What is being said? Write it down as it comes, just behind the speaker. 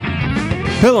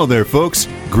Hello there, folks.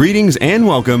 Greetings and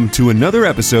welcome to another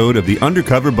episode of the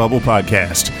Undercover Bubble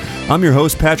Podcast. I'm your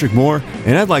host, Patrick Moore,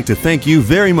 and I'd like to thank you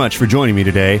very much for joining me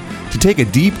today to take a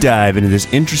deep dive into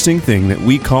this interesting thing that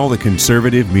we call the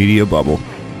conservative media bubble.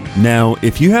 Now,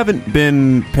 if you haven't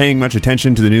been paying much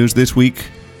attention to the news this week,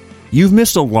 you've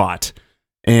missed a lot.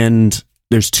 And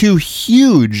there's two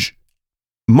huge,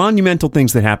 monumental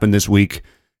things that happened this week,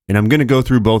 and I'm going to go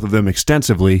through both of them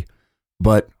extensively.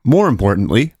 But more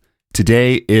importantly,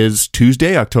 today is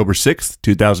Tuesday, October 6th,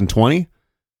 2020,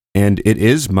 and it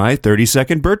is my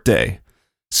 32nd birthday.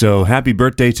 So happy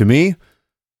birthday to me.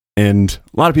 And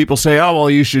a lot of people say, oh, well,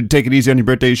 you should take it easy on your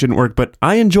birthday, you shouldn't work, but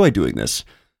I enjoy doing this.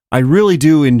 I really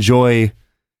do enjoy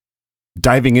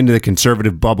diving into the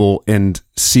conservative bubble and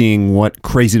seeing what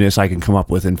craziness I can come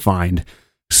up with and find.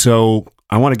 So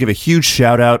I want to give a huge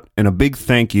shout out and a big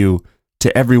thank you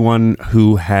to everyone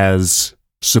who has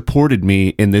supported me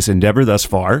in this endeavor thus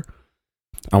far.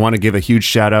 I want to give a huge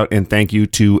shout out and thank you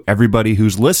to everybody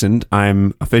who's listened.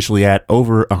 I'm officially at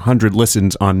over 100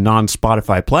 listens on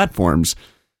non-Spotify platforms.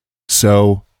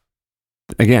 So,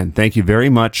 again, thank you very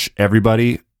much,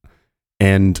 everybody.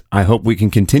 And I hope we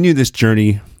can continue this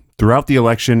journey throughout the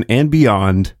election and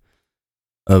beyond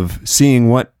of seeing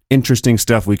what interesting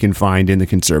stuff we can find in the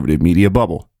conservative media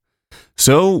bubble.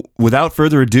 So, without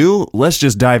further ado, let's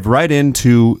just dive right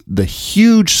into the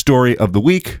huge story of the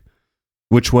week,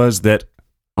 which was that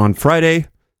on Friday,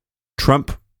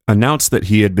 Trump announced that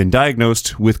he had been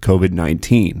diagnosed with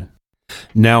COVID-19.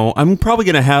 Now, I'm probably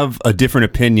going to have a different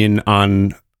opinion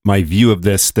on my view of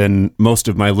this than most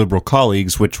of my liberal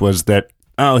colleagues, which was that,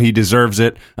 oh, he deserves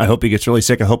it. I hope he gets really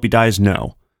sick. I hope he dies.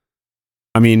 No.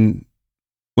 I mean,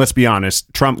 let's be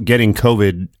honest. Trump getting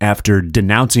COVID after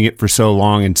denouncing it for so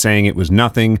long and saying it was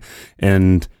nothing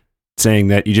and saying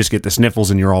that you just get the sniffles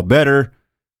and you're all better,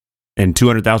 and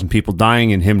 200,000 people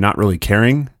dying and him not really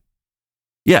caring.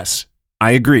 Yes,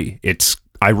 I agree. It's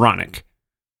ironic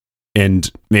and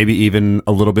maybe even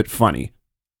a little bit funny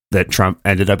that Trump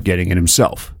ended up getting it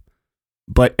himself.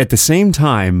 But at the same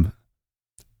time,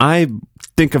 I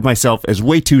think of myself as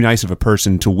way too nice of a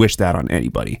person to wish that on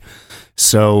anybody.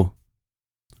 So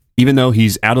even though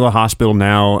he's out of the hospital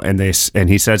now and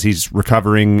he says he's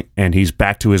recovering and he's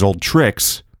back to his old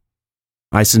tricks,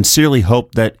 I sincerely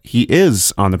hope that he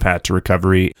is on the path to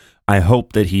recovery. I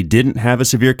hope that he didn't have a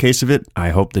severe case of it. I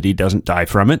hope that he doesn't die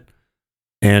from it.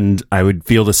 And I would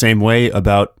feel the same way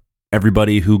about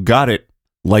everybody who got it,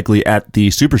 likely at the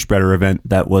super spreader event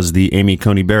that was the Amy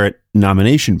Coney Barrett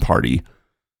nomination party.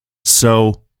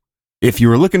 So if you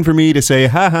were looking for me to say,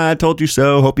 haha, I told you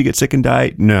so, hope you get sick and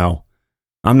die, no,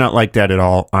 I'm not like that at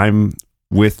all. I'm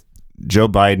with Joe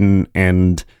Biden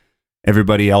and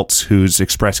everybody else who's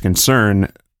expressed concern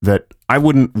that I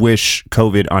wouldn't wish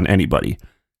COVID on anybody,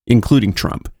 including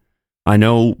Trump. I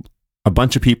know a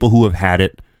bunch of people who have had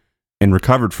it and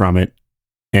recovered from it,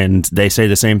 and they say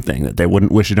the same thing, that they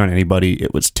wouldn't wish it on anybody.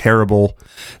 It was terrible.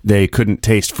 They couldn't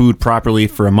taste food properly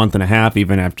for a month and a half,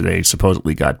 even after they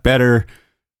supposedly got better.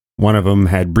 One of them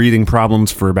had breathing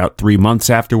problems for about 3 months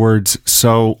afterwards.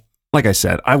 So, like I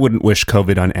said, I wouldn't wish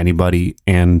COVID on anybody,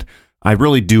 and I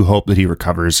really do hope that he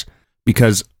recovers.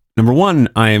 Because, number one,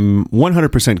 I'm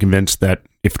 100% convinced that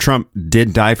if Trump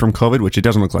did die from COVID, which it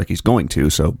doesn't look like he's going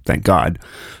to, so thank God,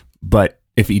 but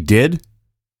if he did,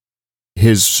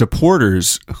 his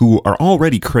supporters, who are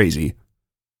already crazy,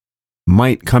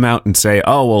 might come out and say,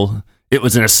 oh, well, it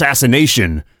was an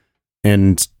assassination,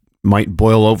 and might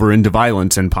boil over into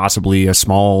violence and possibly a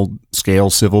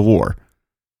small-scale civil war.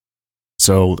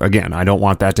 So, again, I don't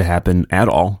want that to happen at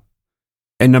all.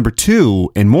 And number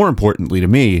two, and more importantly to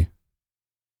me,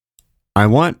 I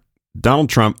want Donald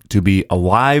Trump to be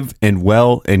alive and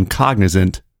well and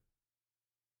cognizant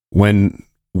when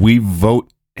we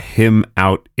vote him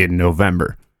out in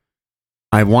November.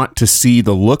 I want to see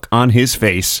the look on his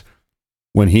face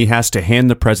when he has to hand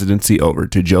the presidency over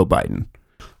to Joe Biden.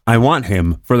 I want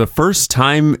him, for the first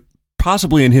time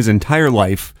possibly in his entire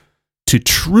life, to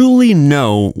truly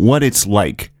know what it's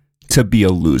like to be a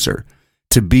loser,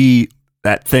 to be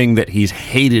that thing that he's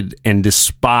hated and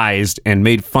despised and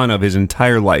made fun of his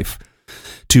entire life,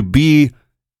 to be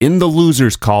in the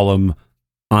losers column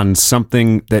on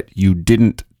something that you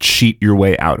didn't cheat your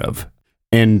way out of.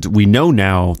 And we know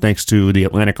now, thanks to the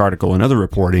Atlantic article and other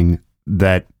reporting,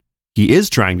 that he is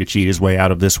trying to cheat his way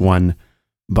out of this one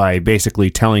by basically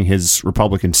telling his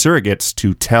Republican surrogates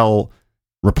to tell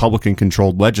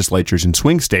Republican-controlled legislatures in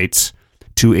swing states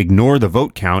to ignore the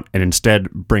vote count and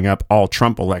instead bring up all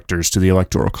Trump electors to the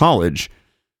Electoral College.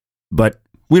 But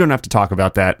we don't have to talk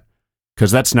about that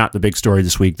because that's not the big story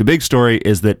this week. The big story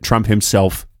is that Trump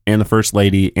himself and the First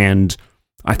Lady and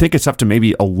I think it's up to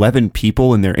maybe 11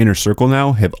 people in their inner circle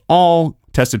now have all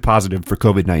tested positive for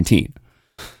COVID-19.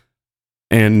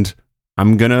 And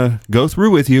I'm going to go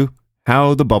through with you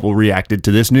how the bubble reacted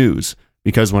to this news.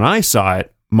 Because when I saw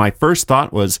it, my first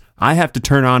thought was, I have to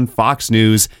turn on Fox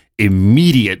News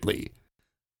immediately.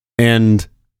 And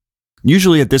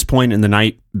usually at this point in the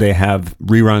night, they have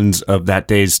reruns of that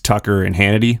day's Tucker and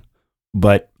Hannity.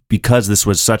 But because this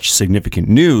was such significant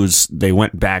news, they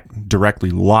went back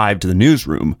directly live to the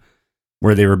newsroom,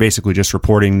 where they were basically just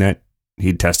reporting that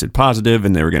he'd tested positive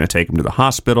and they were going to take him to the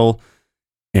hospital.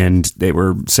 And they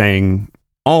were saying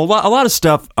a lot of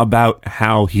stuff about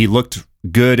how he looked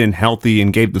good and healthy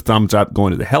and gave the thumbs up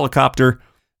going to the helicopter.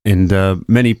 And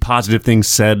many positive things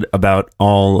said about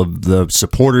all of the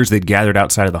supporters they'd gathered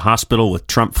outside of the hospital with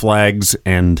Trump flags.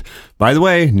 And by the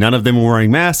way, none of them were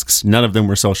wearing masks. None of them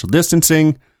were social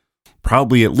distancing.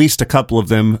 Probably at least a couple of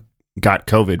them got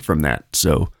COVID from that.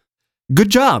 So good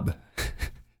job.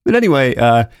 But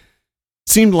anyway,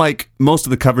 seemed like most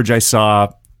of the coverage I saw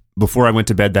before I went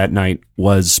to bed that night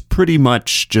was pretty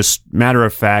much just matter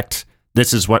of fact.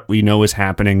 This is what we know is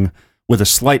happening, with a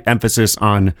slight emphasis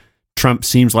on Trump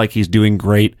seems like he's doing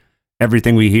great.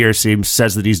 Everything we hear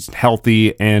says that he's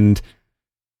healthy, and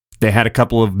they had a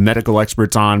couple of medical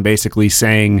experts on basically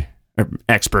saying,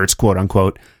 experts, quote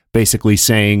unquote, basically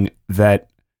saying that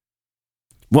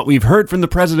what we've heard from the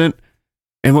president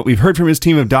and what we've heard from his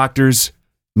team of doctors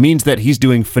means that he's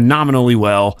doing phenomenally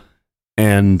well,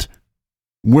 and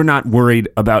we're not worried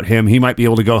about him. He might be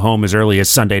able to go home as early as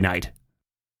Sunday night.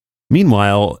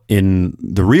 Meanwhile, in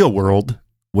the real world,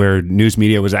 where news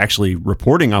media was actually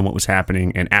reporting on what was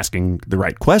happening and asking the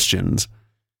right questions,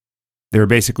 they were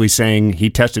basically saying he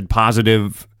tested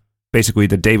positive basically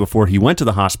the day before he went to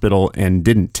the hospital and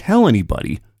didn't tell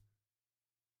anybody.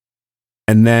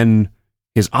 And then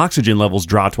his oxygen levels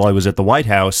dropped while he was at the White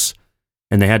House,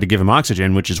 and they had to give him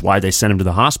oxygen, which is why they sent him to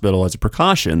the hospital as a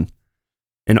precaution.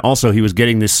 And also he was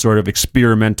getting this sort of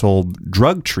experimental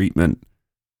drug treatment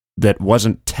that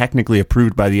wasn't technically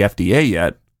approved by the FDA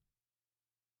yet.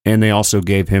 And they also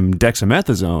gave him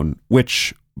dexamethasone,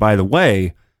 which, by the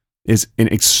way, is an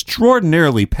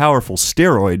extraordinarily powerful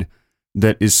steroid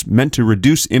that is meant to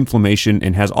reduce inflammation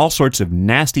and has all sorts of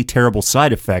nasty, terrible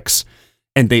side effects.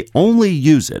 And they only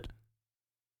use it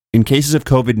in cases of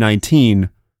COVID-19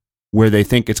 where they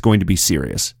think it's going to be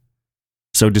serious.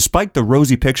 So despite the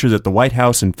rosy picture that the White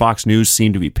House and Fox News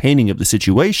seem to be painting of the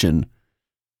situation,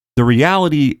 the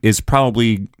reality is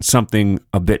probably something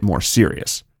a bit more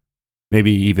serious.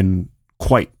 Maybe even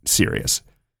quite serious.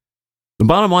 The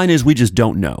bottom line is we just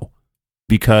don't know,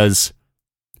 because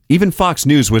even Fox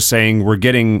News was saying we're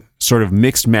getting sort of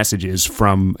mixed messages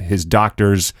from his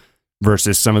doctors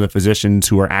versus some of the physicians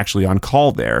who are actually on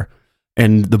call there.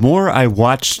 And the more I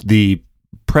watched the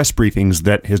press briefings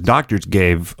that his doctors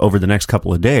gave over the next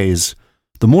couple of days,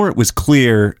 the more it was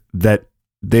clear that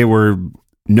they were,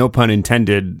 no pun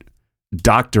intended,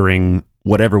 doctoring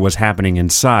whatever was happening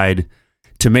inside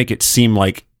to make it seem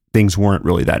like things weren't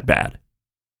really that bad.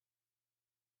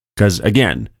 Because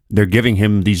again, they're giving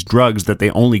him these drugs that they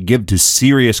only give to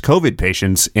serious COVID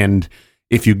patients. And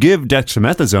if you give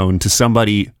dexamethasone to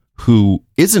somebody who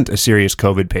isn't a serious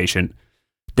COVID patient,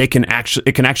 it can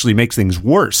actually make things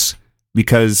worse,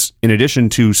 because in addition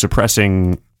to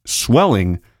suppressing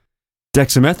swelling,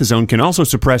 dexamethasone can also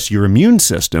suppress your immune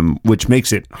system, which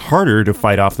makes it harder to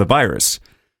fight off the virus.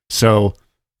 So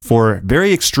for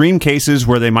very extreme cases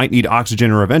where they might need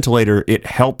oxygen or a ventilator, it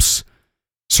helps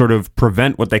sort of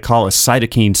prevent what they call a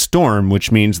cytokine storm,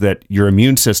 which means that your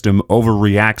immune system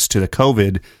overreacts to the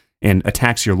COVID and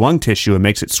attacks your lung tissue and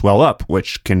makes it swell up,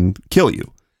 which can kill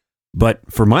you. But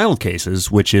for mild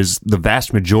cases, which is the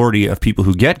vast majority of people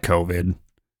who get COVID,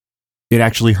 it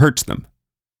actually hurts them.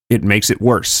 It makes it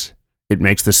worse. It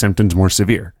makes the symptoms more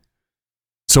severe.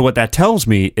 So what that tells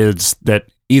me is that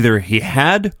either he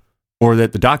had, or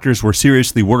that the doctors were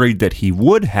seriously worried that he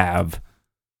would have,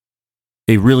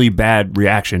 a really bad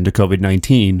reaction to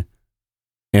COVID-19,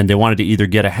 and they wanted to either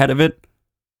get ahead of it,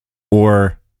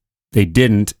 or they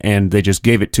didn't, and they just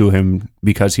gave it to him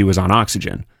because he was on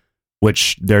oxygen,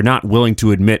 which they're not willing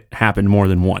to admit happened more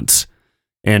than once.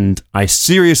 And I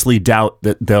seriously doubt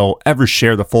that they'll ever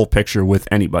share the full picture with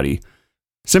anybody,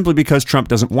 simply because Trump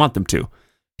doesn't want them to.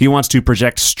 He wants to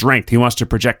project strength. He wants to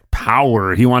project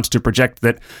power. He wants to project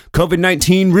that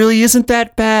COVID-19 really isn't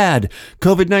that bad.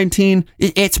 COVID-19,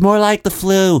 it's more like the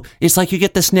flu. It's like you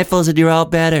get the sniffles and you're all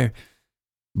better.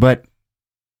 But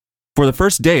for the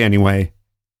first day anyway,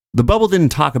 the bubble didn't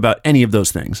talk about any of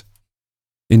those things.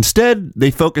 Instead,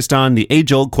 they focused on the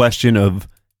age-old question of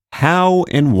how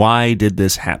and why did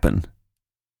this happen?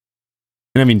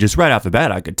 And I mean, just right off the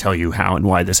bat, I could tell you how and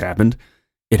why this happened.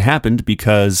 It happened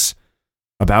because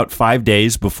about 5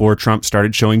 days before Trump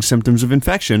started showing symptoms of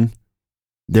infection,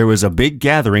 there was a big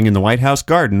gathering in the White House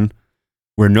garden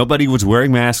where nobody was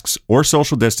wearing masks or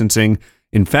social distancing.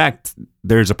 In fact,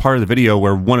 there's a part of the video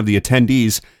where one of the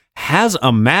attendees has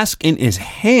a mask in his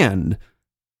hand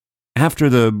after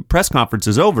the press conference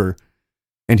is over,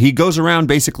 and he goes around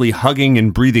basically hugging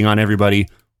and breathing on everybody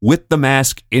with the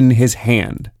mask in his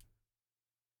hand.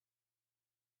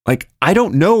 Like, I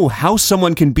don't know how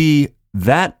someone can be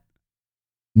that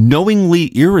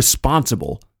knowingly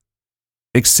irresponsible,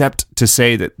 except to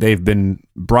say that they've been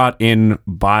brought in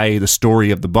by the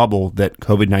story of the bubble that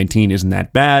COVID-19 isn't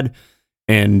that bad,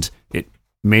 and it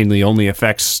mainly only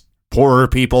affects poorer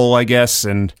people, I guess,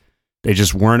 and they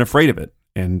just weren't afraid of it.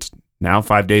 And now,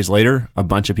 5 days later, a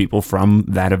bunch of people from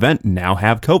that event now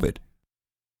have COVID.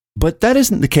 But that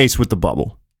isn't the case with the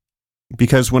bubble.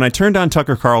 Because when I turned on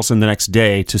Tucker Carlson the next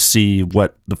day to see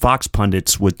what the Fox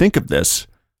pundits would think of this,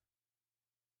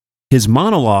 his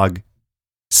monologue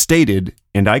stated,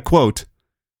 and I quote,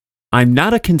 "I'm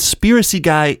not a conspiracy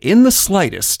guy in the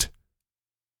slightest,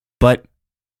 but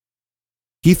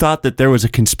he thought that there was a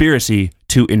conspiracy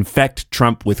to infect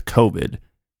Trump with COVID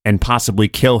and possibly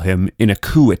kill him in a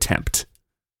coup attempt."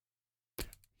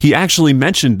 He actually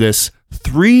mentioned this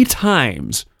 3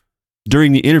 times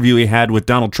during the interview he had with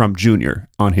Donald Trump Jr.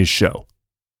 on his show.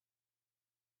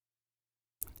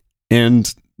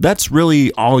 And that's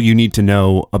really all you need to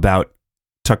know about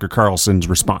Tucker Carlson's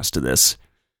response to this.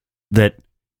 That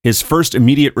his first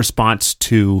immediate response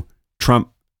to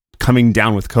Trump coming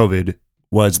down with COVID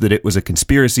was that it was a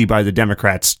conspiracy by the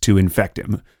Democrats to infect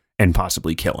him and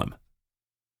possibly kill him.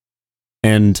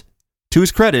 And to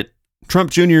his credit, Trump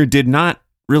Jr. did not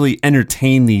really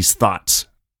entertain these thoughts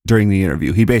during the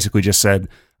interview. He basically just said,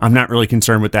 "I'm not really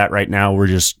concerned with that right now. We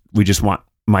just want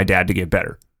my dad to get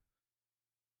better."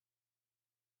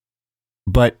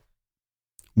 But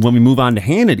when we move on to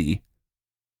Hannity,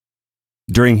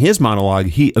 during his monologue,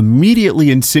 he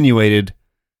immediately insinuated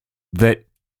that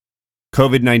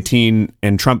COVID-19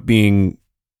 and Trump being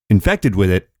infected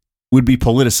with it would be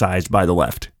politicized by the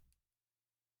left.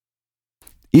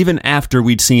 Even after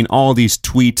we'd seen all these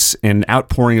tweets and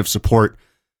outpouring of support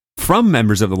from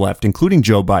members of the left, including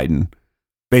Joe Biden,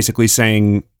 basically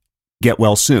saying, "Get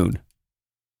well soon."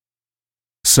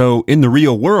 So in the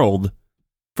real world,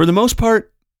 for the most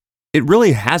part, it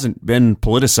really hasn't been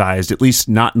politicized, at least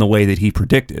not in the way that he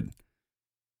predicted.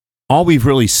 All we've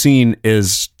really seen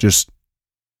is just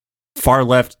far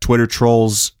left Twitter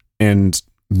trolls and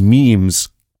memes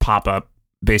pop up,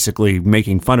 basically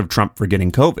making fun of Trump for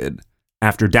getting COVID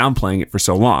after downplaying it for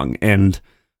so long. And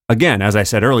again, as I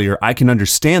said earlier, I can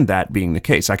understand that being the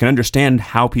case. I can understand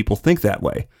how people think that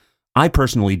way. I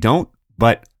personally don't,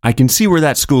 but I can see where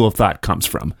that school of thought comes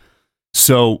from.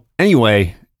 So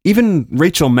anyway, even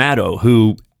Rachel Maddow,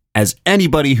 who, as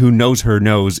anybody who knows her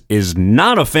knows, is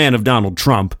not a fan of Donald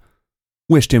Trump,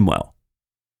 wished him well.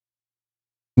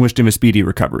 Wished him a speedy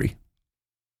recovery.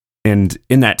 And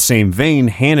in that same vein,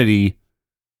 Hannity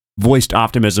voiced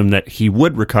optimism that he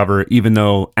would recover, even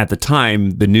though at the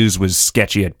time the news was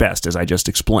sketchy at best, as I just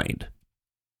explained.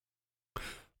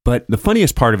 But the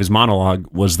funniest part of his monologue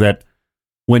was that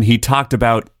when he talked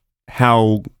about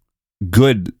how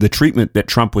good the treatment that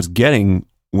Trump was getting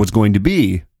was going to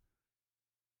be,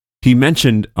 he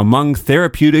mentioned among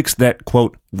therapeutics that,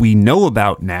 quote, "we know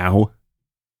about now,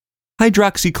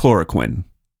 hydroxychloroquine."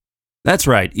 That's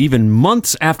right, even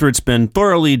months after it's been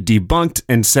thoroughly debunked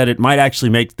and said it might actually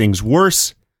make things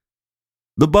worse,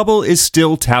 the bubble is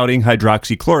still touting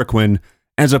hydroxychloroquine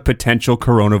as a potential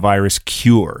coronavirus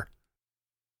cure.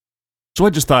 So I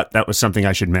just thought that was something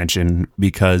I should mention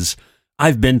because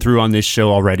I've been through on this show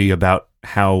already about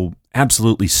how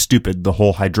absolutely stupid the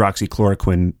whole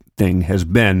hydroxychloroquine thing has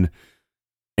been,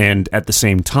 and at the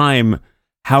same time,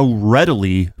 how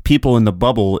readily people in the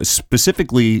bubble,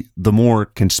 specifically the more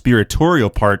conspiratorial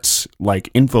parts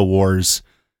like InfoWars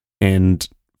and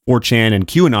 4chan and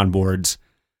QAnon boards,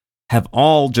 have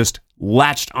all just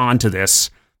latched onto this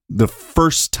the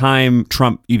first time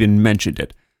Trump even mentioned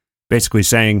it. Basically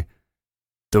saying,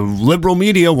 the liberal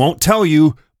media won't tell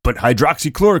you, but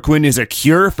hydroxychloroquine is a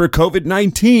cure for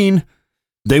COVID-19.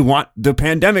 They want the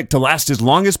pandemic to last as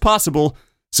long as possible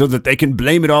so that they can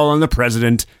blame it all on the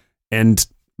president and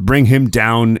bring him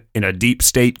down in a deep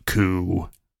state coup.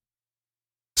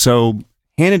 So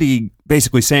Hannity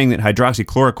basically saying that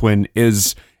hydroxychloroquine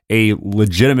is a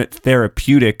legitimate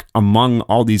therapeutic among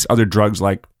all these other drugs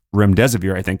like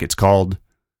remdesivir, I think it's called,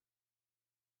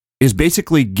 is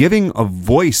basically giving a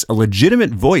voice, a legitimate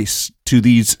voice to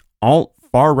these alt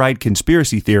far-right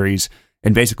conspiracy theories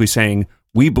and basically saying,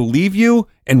 we believe you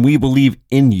and we believe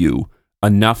in you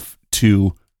enough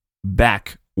to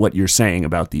back what you're saying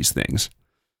about these things.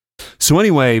 So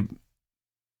anyway,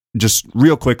 just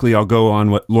real quickly, I'll go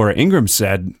on what Laura Ingraham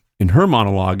said in her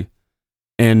monologue.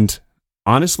 And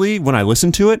honestly, when I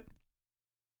listened to it,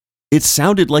 it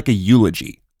sounded like a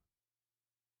eulogy.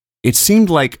 It seemed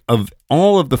like of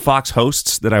all of the Fox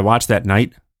hosts that I watched that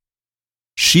night,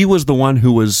 she was the one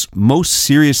who was most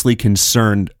seriously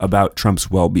concerned about Trump's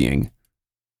well-being.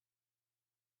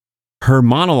 Her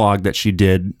monologue that she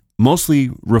did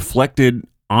mostly reflected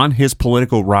on his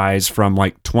political rise from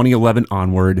like 2011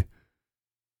 onward,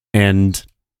 and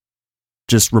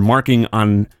just remarking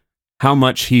on how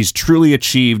much he's truly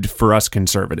achieved for us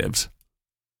conservatives.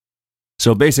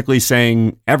 So basically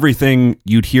saying everything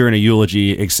you'd hear in a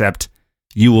eulogy except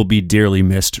you will be dearly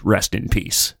missed, rest in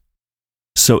peace.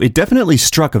 So it definitely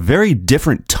struck a very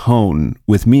different tone,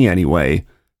 with me anyway,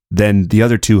 than the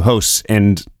other two hosts.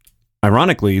 And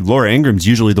ironically, Laura Ingraham's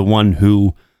usually the one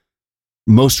who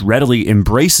most readily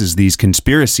embraces these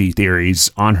conspiracy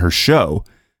theories on her show.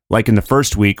 Like in the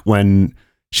first week when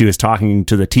she was talking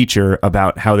to the teacher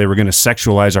about how they were going to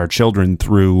sexualize our children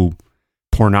through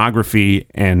pornography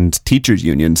and teachers'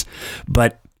 unions.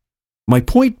 But my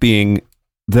point being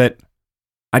that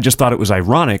I just thought it was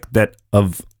ironic that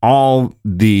of all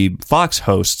the Fox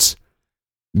hosts,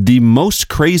 the most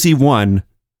crazy one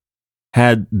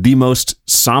had the most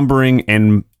sombering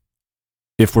and,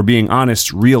 if we're being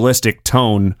honest, realistic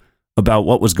tone about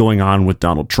what was going on with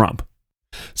Donald Trump.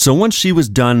 So once she was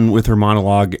done with her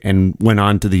monologue and went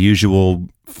on to the usual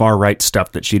far-right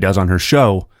stuff that she does on her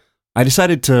show, I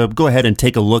decided to go ahead and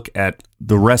take a look at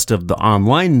the rest of the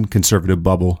online conservative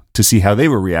bubble to see how they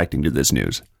were reacting to this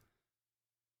news.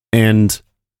 And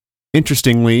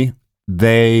interestingly,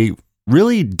 they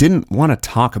really didn't want to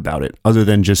talk about it other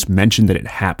than just mention that it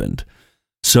happened.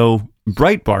 So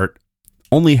Breitbart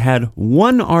only had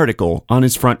one article on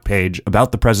its front page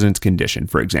about the president's condition,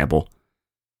 for example.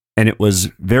 And it was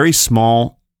very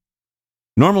small.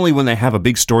 Normally when they have a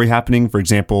big story happening, for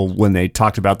example, when they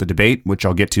talked about the debate, which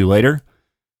I'll get to later,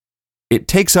 it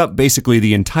takes up basically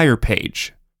the entire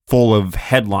page full of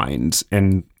headlines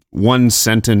and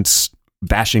one-sentence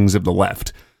bashings of the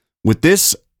left. With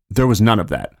this, there was none of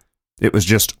that. It was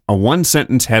just a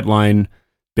one-sentence headline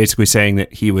basically saying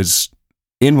that he was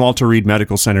in Walter Reed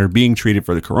Medical Center being treated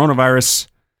for the coronavirus,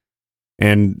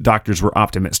 and doctors were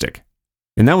optimistic.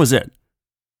 And that was it.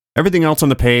 Everything else on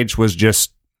the page was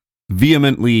just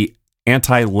vehemently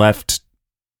anti-left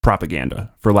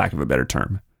propaganda, for lack of a better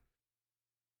term.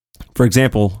 For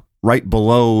example, right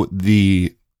below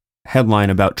the headline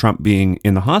about Trump being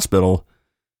in the hospital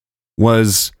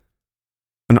was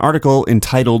an article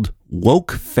entitled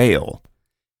Woke Fail.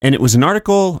 And it was an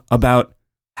article about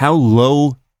how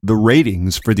low the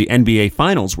ratings for the NBA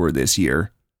Finals were this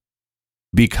year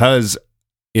because,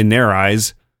 in their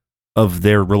eyes, of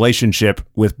their relationship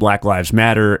with Black Lives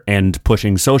Matter and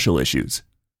pushing social issues.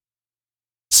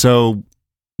 So,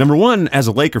 number one, as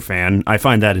a Laker fan, I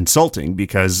find that insulting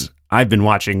because I've been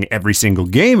watching every single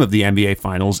game of the NBA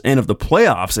Finals and of the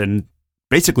playoffs, and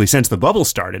basically since the bubble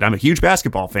started. I'm a huge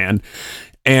basketball fan.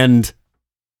 And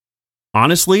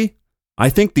honestly, I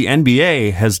think the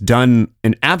NBA has done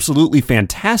an absolutely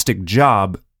fantastic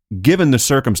job, given the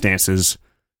circumstances,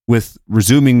 with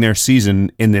resuming their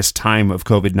season in this time of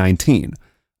COVID-19.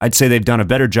 I'd say they've done a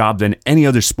better job than any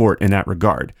other sport in that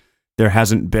regard. There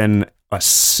hasn't been a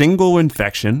single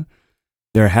infection.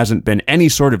 There hasn't been any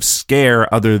sort of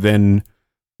scare other than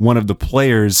one of the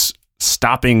players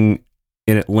stopping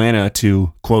in Atlanta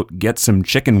to, quote, get some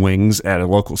chicken wings at a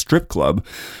local strip club.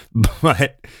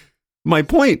 But my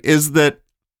point is that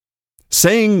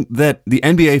saying that the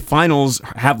NBA Finals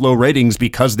have low ratings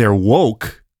because they're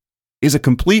woke is a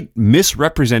complete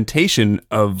misrepresentation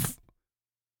of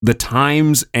the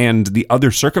times and the other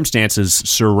circumstances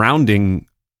surrounding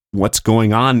what's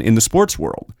going on in the sports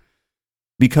world.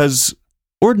 Because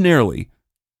ordinarily,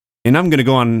 and I'm going to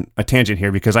go on a tangent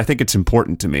here because I think it's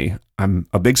important to me. I'm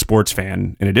a big sports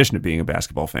fan in addition to being a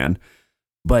basketball fan.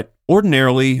 But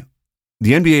ordinarily,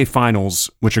 the NBA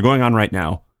Finals, which are going on right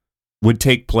now, would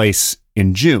take place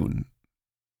in June.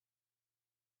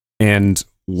 And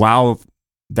while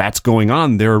that's going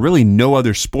on, there are really no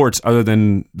other sports other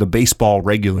than the baseball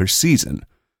regular season,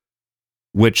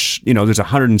 which, you know, there's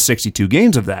 162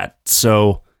 games of that.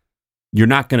 So you're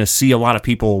not going to see a lot of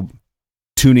people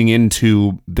tuning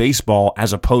into baseball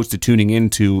as opposed to tuning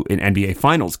into an NBA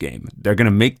Finals game. They're going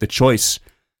to make the choice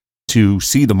to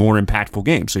see the more impactful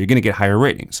game. So you're going to get higher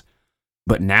ratings.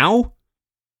 But now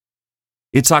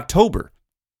it's October.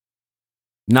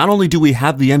 Not only do we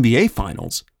have the NBA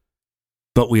Finals,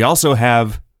 But we also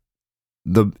have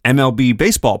the MLB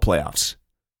baseball playoffs.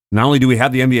 Not only do we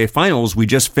have the NBA Finals, we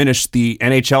just finished the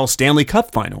NHL Stanley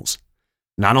Cup Finals.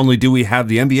 Not only do we have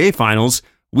the NBA Finals,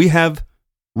 we have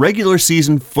regular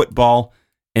season football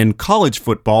and college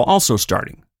football also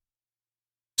starting.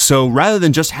 So rather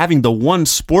than just having the one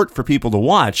sport for people to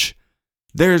watch,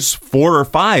 there's 4 or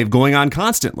 5 going on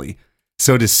constantly.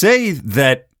 So to say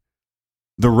that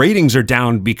the ratings are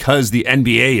down because the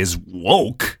NBA is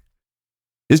woke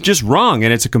is just wrong,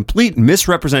 and it's a complete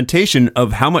misrepresentation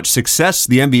of how much success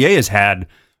the NBA has had,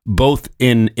 both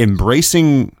in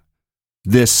embracing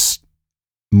this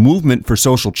movement for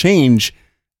social change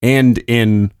and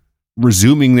in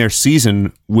resuming their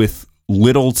season with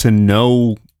little to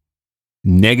no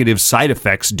negative side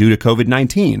effects due to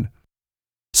COVID-19.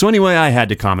 So anyway, I had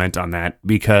to comment on that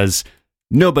because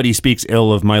nobody speaks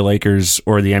ill of my Lakers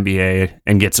or the NBA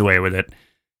and gets away with it.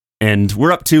 And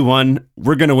we're up 2-1.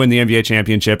 We're going to win the NBA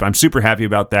championship. I'm super happy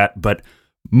about that. But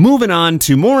moving on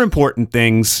to more important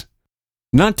things,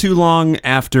 not too long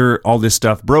after all this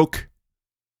stuff broke,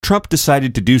 Trump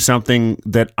decided to do something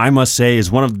that I must say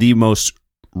is one of the most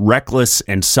reckless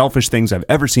and selfish things I've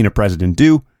ever seen a president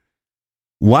do.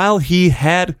 While he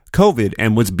had COVID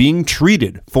and was being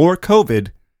treated for COVID,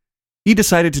 he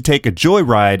decided to take a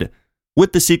joyride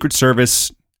with the Secret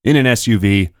Service in an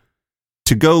SUV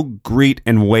to go greet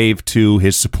and wave to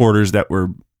his supporters that were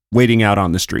waiting out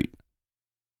on the street.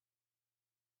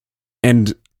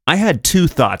 And I had 2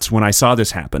 thoughts when I saw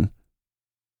this happen.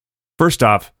 First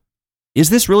off, is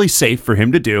this really safe for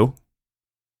him to do?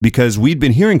 Because we'd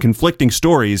been hearing conflicting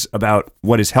stories about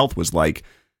what his health was like.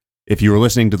 If you were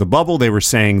listening to The Bubble, they were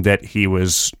saying that he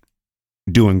was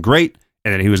doing great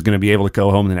and that he was going to be able to go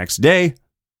home the next day.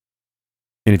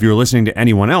 And if you were listening to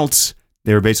anyone else,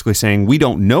 they were basically saying, we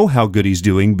don't know how good he's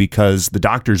doing because the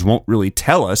doctors won't really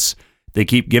tell us. They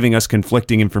keep giving us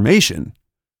conflicting information.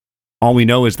 All we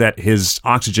know is that his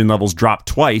oxygen levels dropped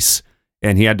twice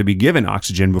and he had to be given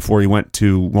oxygen before he went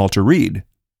to Walter Reed.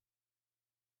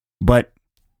 But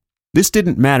this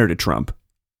didn't matter to Trump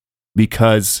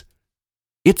because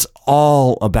it's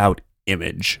all about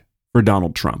image for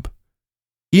Donald Trump.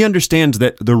 He understands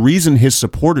that the reason his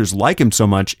supporters like him so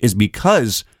much is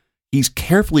because he's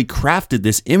carefully crafted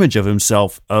this image of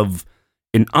himself of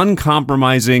an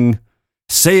uncompromising,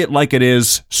 say it like it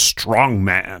is, strong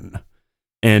man.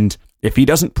 And if he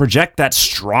doesn't project that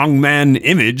strong man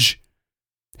image,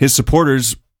 his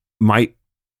supporters might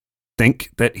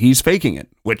think that he's faking it,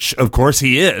 which of course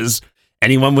he is.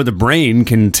 Anyone with a brain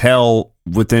can tell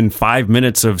within 5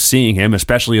 minutes of seeing him,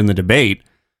 especially in the debate,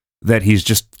 that he's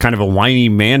just kind of a whiny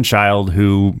man-child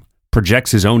who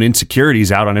projects his own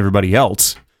insecurities out on everybody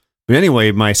else. But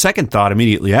anyway, my second thought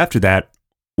immediately after that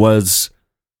was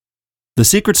the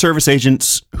Secret Service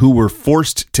agents who were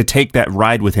forced to take that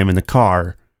ride with him in the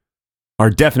car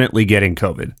are definitely getting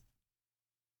COVID.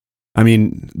 I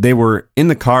mean, they were in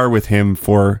the car with him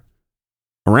for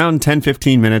around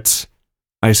 10-15 minutes.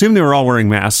 I assume they were all wearing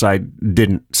masks. I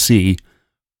didn't see.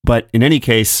 But in any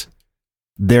case,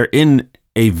 they're in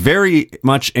a very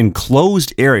much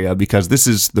enclosed area because this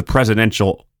is the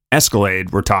presidential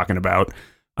Escalade we're talking about.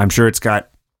 I'm sure it's got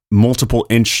multiple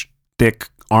inch thick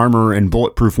armor and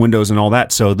bulletproof windows and all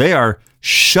that. So they are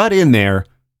shut in there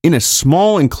in a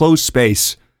small enclosed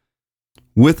space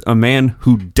with a man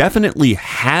who definitely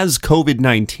has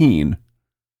COVID-19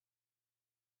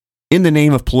 in the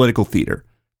name of political theater.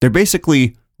 They're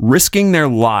basically risking their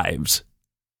lives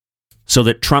so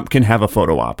that Trump can have a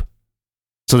photo op,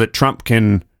 so that Trump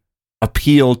can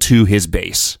appeal to his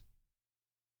base.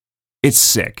 It's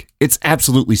sick. It's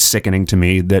absolutely sickening to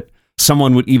me that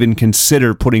someone would even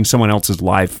consider putting someone else's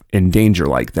life in danger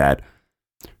like that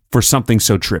for something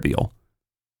so trivial.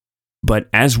 But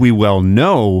as we well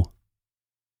know,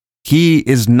 he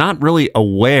is not really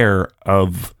aware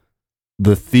of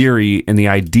the theory and the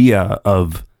idea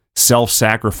of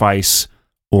self-sacrifice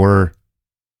or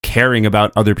caring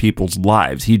about other people's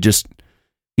lives.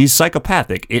 He's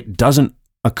psychopathic. It doesn't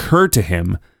occur to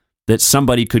him that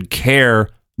somebody could care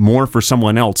more for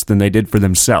someone else than they did for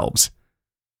themselves.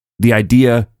 The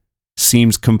idea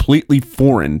seems completely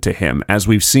foreign to him, as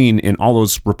we've seen in all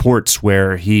those reports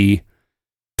where he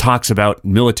talks about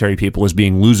military people as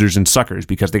being losers and suckers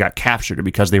because they got captured or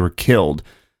because they were killed.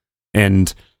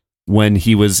 And when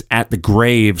he was at the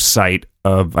grave site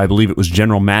of, I believe it was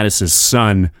General Mattis's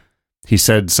son, he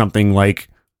said something like,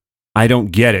 "I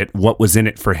don't get it. What was in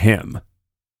it for him?"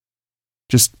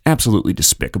 Just absolutely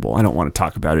despicable. I don't want to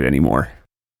talk about it anymore.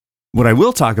 What I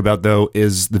will talk about, though,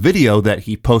 is the video that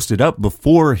he posted up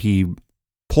before he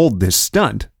pulled this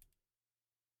stunt.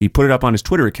 He put it up on his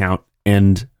Twitter account,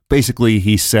 and basically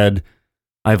he said,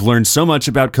 I've learned so much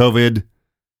about COVID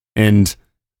and,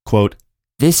 quote,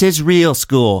 this is real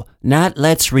school, not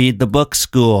let's read the book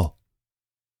school.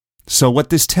 So what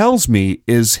this tells me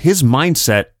is his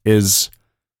mindset is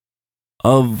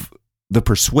of the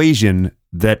persuasion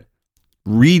that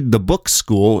read the book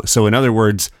school, so in other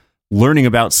words, learning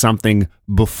about something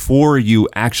before you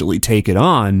actually take it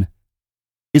on,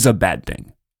 is a bad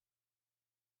thing.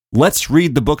 Let's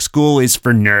read the book school is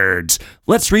for nerds.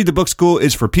 Let's read the book school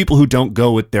is for people who don't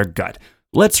go with their gut.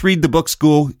 Let's read the book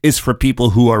school is for people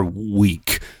who are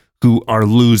weak, who are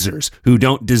losers, who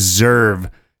don't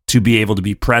deserve to be able to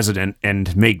be president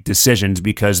and make decisions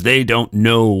because they don't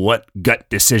know what gut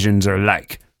decisions are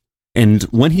like. And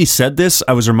when he said this,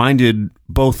 I was reminded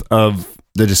both of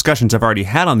the discussions I've already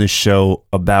had on this show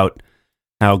about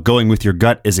how going with your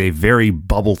gut is a very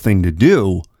bubble thing to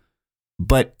do,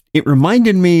 but it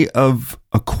reminded me of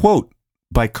a quote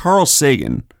by Carl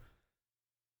Sagan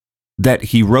that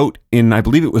he wrote in, I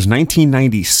believe it was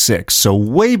 1996, so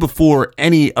way before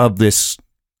any of this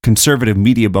conservative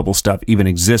media bubble stuff even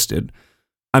existed.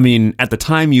 I mean, at the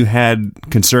time you had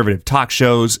conservative talk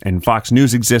shows and Fox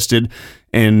News existed,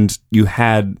 and you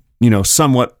had,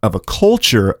 somewhat of a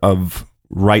culture of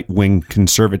right-wing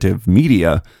conservative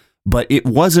media, but it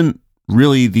wasn't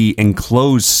really the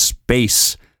enclosed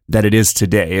space that it is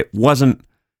today. It wasn't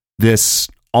this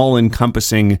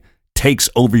all-encompassing, takes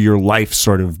over your life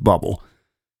sort of bubble.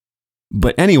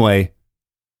 But anyway,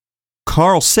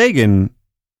 Carl Sagan,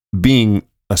 being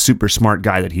a super smart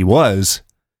guy that he was,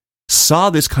 saw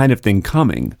this kind of thing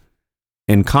coming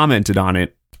and commented on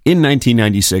it in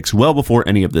 1996, well before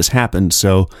any of this happened.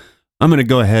 So I'm going to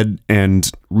go ahead and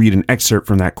read an excerpt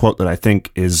from that quote that I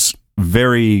think is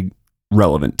very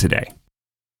relevant today.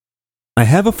 I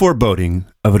have a foreboding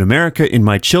of an America in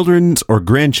my children's or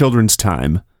grandchildren's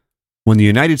time, when the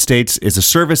United States is a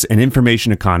service and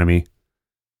information economy,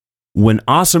 when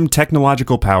awesome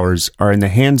technological powers are in the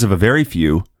hands of a very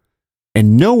few,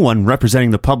 and no one representing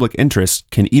the public interest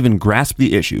can even grasp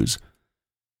the issues,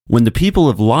 when the people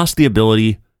have lost the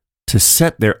ability to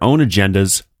set their own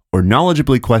agendas or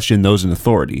knowledgeably question those in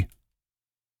authority,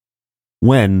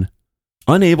 when,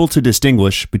 unable to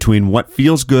distinguish between what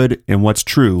feels good and what's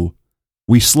true,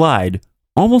 we slide,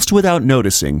 almost without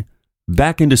noticing,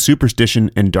 back into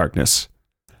superstition and darkness.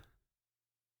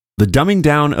 The dumbing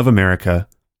down of America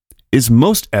is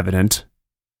most evident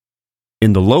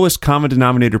in the lowest common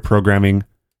denominator programming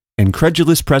and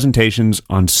credulous presentations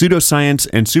on pseudoscience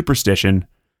and superstition,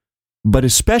 but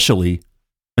especially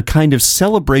a kind of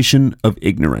celebration of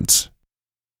ignorance.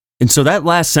 And so that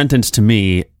last sentence to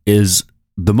me is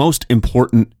the most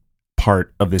important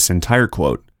part of this entire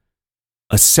quote.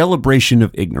 A celebration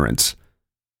of ignorance.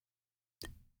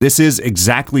 This is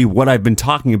exactly what I've been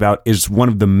talking about is one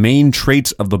of the main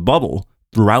traits of the bubble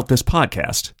throughout this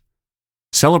podcast.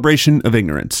 Celebration of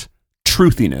ignorance.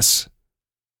 Truthiness.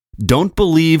 Don't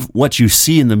believe what you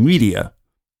see in the media.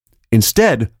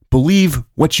 Instead, believe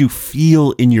what you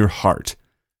feel in your heart.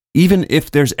 Even if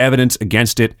there's evidence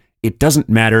against it, it doesn't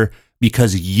matter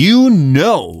because you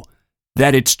know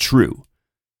that it's true.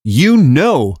 You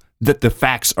know that the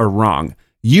facts are wrong.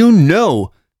 You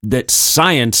know that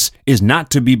science is not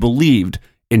to be believed.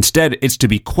 Instead, it's to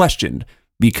be questioned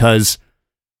because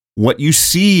what you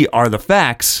see are the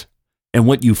facts and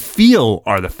what you feel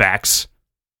are the facts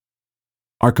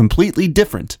are completely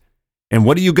different. And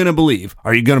what are you going to believe?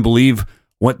 Are you going to believe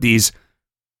what these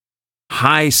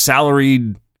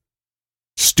high-salaried,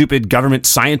 stupid government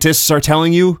scientists are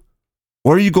telling you?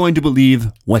 Or are you going to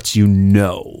believe what you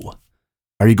know?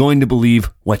 Are you going to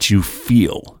believe what you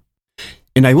feel?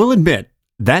 And I will admit,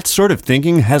 that sort of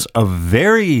thinking has a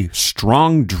very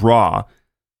strong draw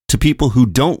to people who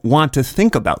don't want to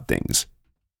think about things.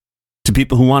 To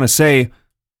people who want to say,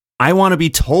 I want to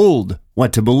be told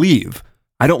what to believe.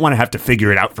 I don't want to have to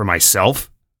figure it out for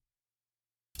myself.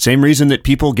 Same reason that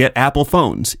people get Apple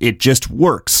phones. It just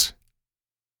works.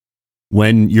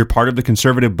 When you're part of the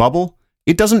conservative bubble,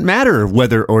 it doesn't matter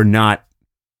whether or not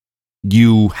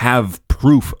you have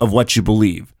proof of what you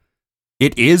believe.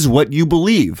 It is what you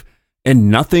believe, and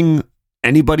nothing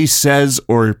anybody says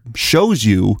or shows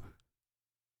you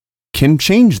can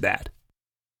change that.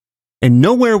 And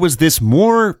nowhere was this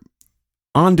more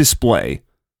on display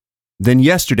than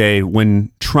yesterday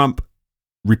when Trump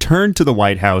returned to the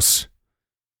White House,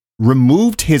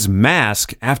 removed his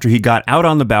mask after he got out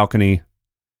on the balcony,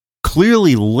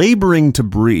 clearly laboring to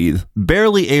breathe,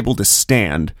 barely able to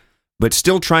stand, but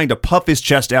still trying to puff his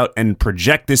chest out and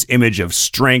project this image of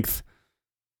strength,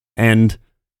 and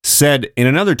said in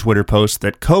another Twitter post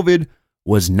that COVID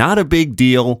was not a big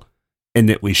deal and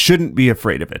that we shouldn't be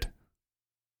afraid of it.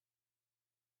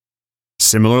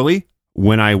 Similarly,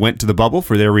 when I went to the bubble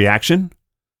for their reaction,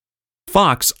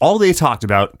 Fox, all they talked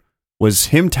about was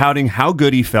him touting how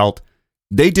good he felt.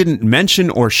 They didn't mention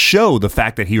or show the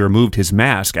fact that he removed his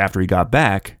mask after he got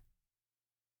back.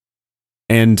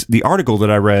 And the article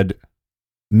that I read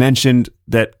mentioned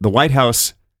that the White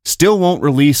House still won't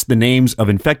release the names of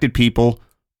infected people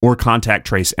or contact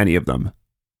trace any of them.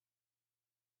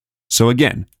 So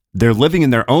again, they're living in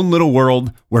their own little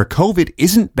world where COVID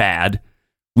isn't bad.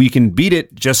 We can beat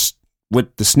it just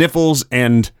with the sniffles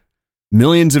and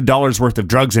millions of dollars worth of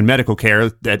drugs and medical care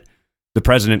that the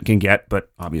president can get,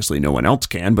 but obviously no one else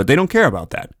can, but they don't care about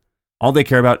that. All they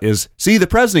care about is, see, the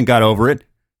president got over it.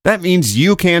 That means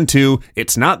you can too.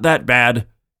 It's not that bad.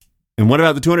 And what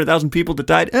about the 200,000 people that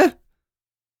died?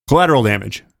 Collateral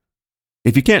damage.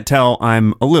 If you can't tell,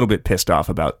 I'm a little bit pissed off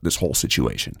about this whole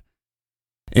situation.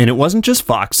 And it wasn't just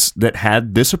Fox that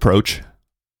had this approach.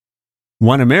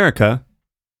 One America,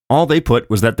 all they put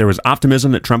was that there was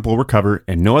optimism that Trump will recover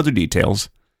and no other details.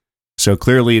 So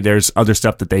clearly there's other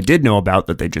stuff that they did know about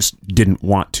that they just didn't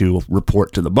want to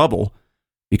report to the bubble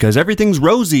because everything's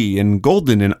rosy and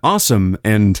golden and awesome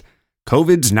and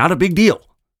COVID's not a big deal.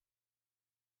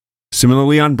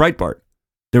 Similarly on Breitbart,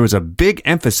 there was a big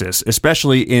emphasis,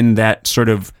 especially in that sort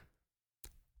of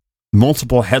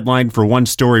multiple headline for one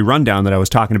story rundown that I was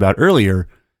talking about earlier,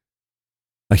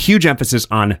 a huge emphasis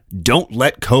on don't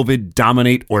let COVID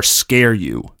dominate or scare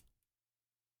you.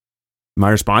 My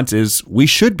response is we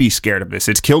should be scared of this.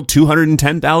 It's killed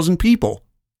 210,000 people.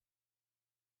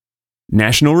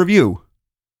 National Review.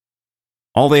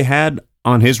 All they had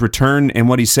on his return and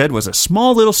what he said was a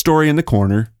small little story in the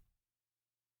corner.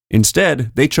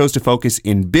 Instead, they chose to focus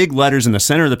in big letters in the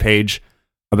center of the page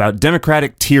about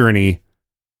democratic tyranny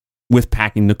with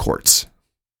packing the courts.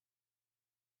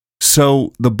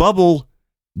 So the bubble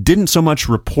didn't so much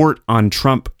report on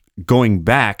Trump going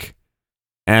back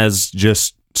as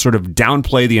just sort of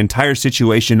downplay the entire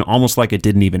situation almost like it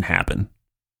didn't even happen.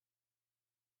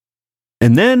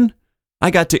 And then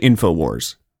I got to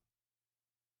InfoWars.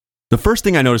 The first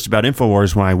thing I noticed about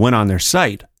InfoWars when I went on their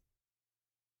site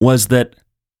was that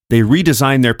they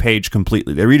redesigned their page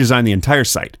completely. They redesigned the entire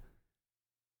site.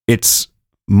 It's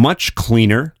much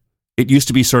cleaner. It used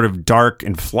to be sort of dark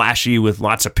and flashy with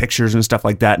lots of pictures and stuff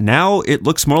like that. Now it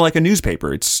looks more like a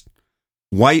newspaper. It's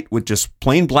white with just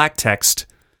plain black text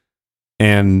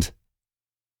and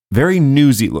very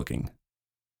newsy looking.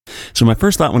 So my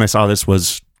first thought when I saw this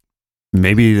was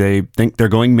maybe they think they're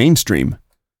going mainstream.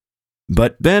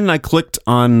 But then I clicked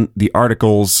on the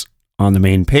articles on the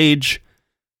main page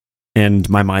and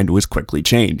my mind was quickly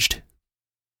changed.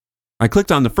 I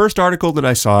clicked on the first article that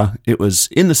I saw. It was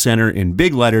in the center in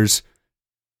big letters,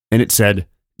 and it said,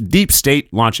 Deep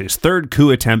State launches third coup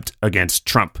attempt against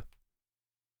Trump.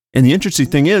 And the interesting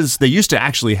thing is, they used to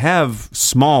actually have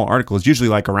small articles, usually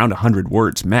like around 100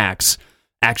 words max,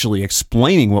 actually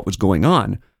explaining what was going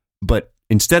on. But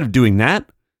instead of doing that,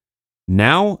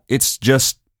 now it's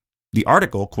just the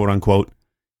article, quote unquote,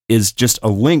 is just a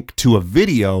link to a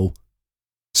video,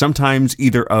 sometimes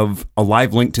either of a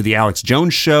live link to the Alex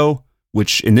Jones show,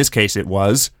 which in this case it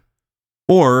was,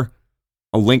 or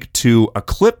a link to a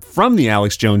clip from the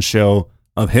Alex Jones show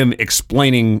of him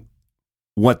explaining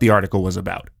what the article was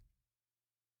about.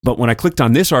 But when I clicked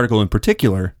on this article in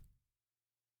particular,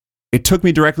 it took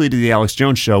me directly to the Alex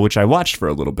Jones show, which I watched for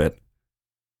a little bit.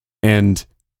 And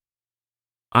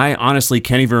I honestly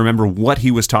can't even remember what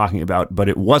he was talking about, but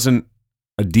it wasn't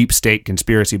a deep state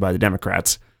conspiracy by the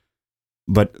Democrats.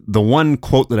 But the one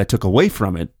quote that I took away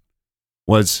from it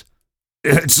was,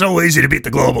 "It's so easy to beat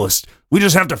the globalists. We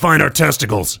just have to find our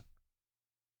testicles."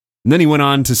 And then he went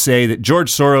on to say that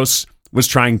George Soros was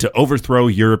trying to overthrow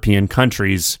European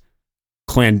countries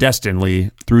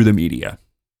clandestinely through the media.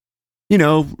 You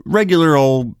know, regular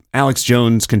old Alex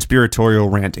Jones conspiratorial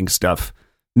ranting stuff.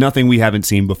 Nothing we haven't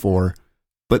seen before.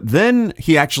 But then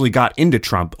he actually got into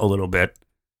Trump a little bit,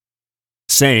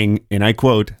 saying, and I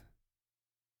quote,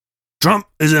 "Trump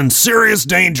is in serious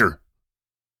danger.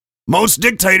 Most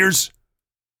dictators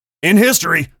in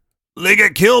history, they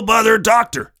get killed by their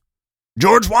doctor.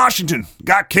 George Washington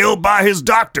got killed by his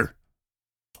doctor.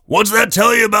 What's that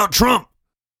tell you about Trump?"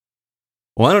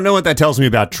 Well, I don't know what that tells me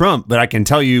about Trump, but I can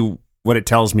tell you what it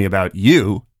tells me about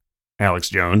you, Alex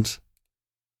Jones.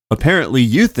 Apparently,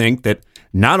 you think that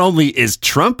not only is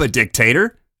Trump a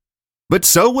dictator, but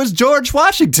so was George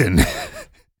Washington.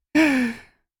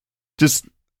 Just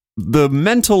the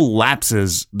mental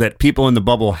lapses that people in the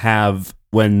bubble have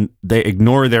when they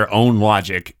ignore their own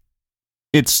logic.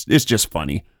 It's just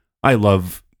funny. I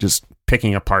love just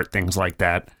picking apart things like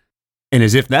that. And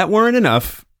as if that weren't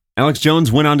enough, Alex Jones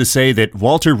went on to say that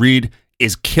Walter Reed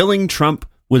is killing Trump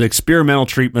with experimental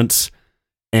treatments,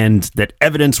 and that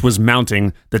evidence was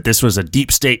mounting that this was a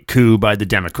deep state coup by the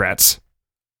Democrats.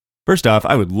 First off,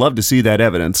 I would love to see that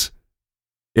evidence,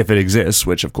 if it exists,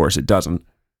 which of course it doesn't.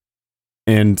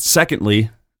 And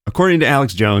secondly, according to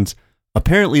Alex Jones,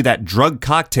 apparently that drug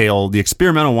cocktail, the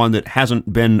experimental one that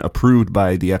hasn't been approved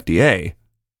by the FDA,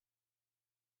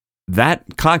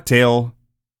 that cocktail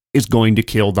is going to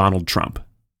kill Donald Trump.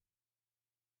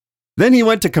 Then he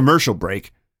went to commercial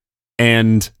break,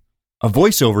 and a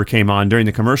voiceover came on during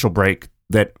the commercial break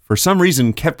that for some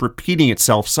reason kept repeating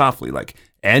itself softly, like,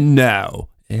 and now.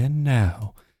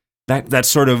 That's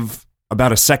sort of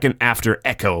about a second after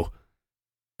echo,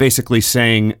 basically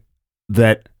saying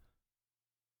that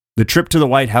the trip to the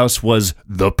White House was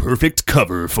the perfect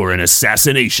cover for an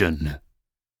assassination.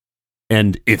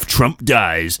 And if Trump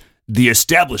dies, the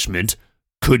establishment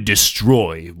could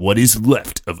destroy what is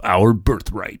left of our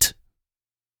birthright.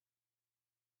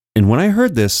 And when I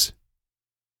heard this,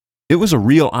 it was a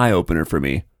real eye-opener for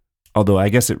me, although I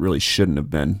guess it really shouldn't have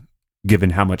been,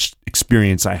 given how much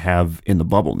experience I have in the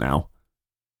bubble now.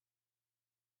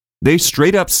 They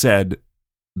straight up said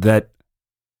that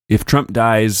if Trump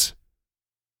dies,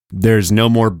 there's no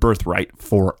more birthright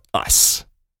for us.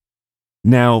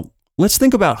 Now, let's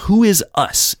think about who is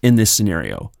us in this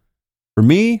scenario. For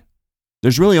me,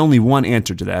 there's really only one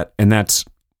answer to that, and that's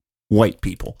white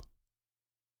people.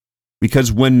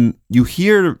 Because when you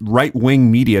hear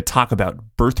right-wing media talk about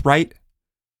birthright,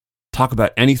 talk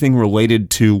about anything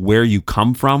related to where you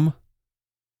come from,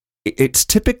 it's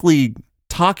typically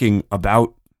talking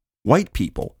about white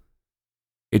people.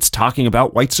 It's talking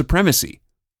about white supremacy.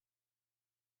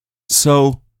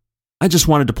 So I just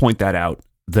wanted to point that out,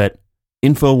 that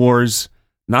InfoWars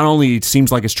not only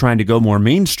seems like it's trying to go more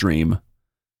mainstream,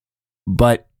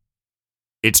 but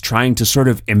it's trying to sort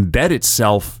of embed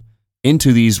itself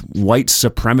into these white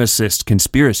supremacist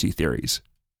conspiracy theories.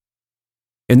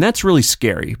 And that's really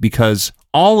scary because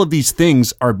all of these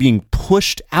things are being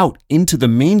pushed out into the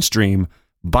mainstream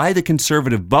by the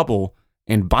conservative bubble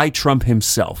and by Trump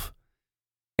himself.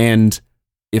 And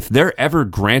if they're ever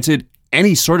granted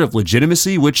any sort of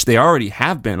legitimacy, which they already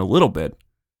have been a little bit,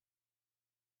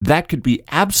 that could be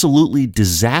absolutely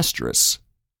disastrous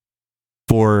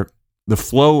for the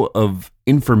flow of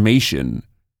information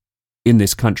in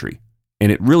this country.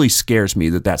 And it really scares me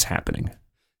that that's happening.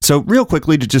 So real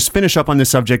quickly, to just finish up on this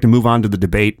subject and move on to the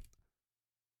debate,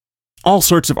 all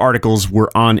sorts of articles were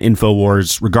on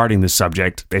InfoWars regarding this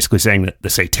subject, basically saying that the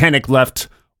satanic left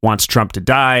wants Trump to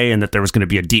die and that there was going to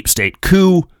be a deep state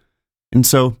coup. And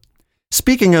so,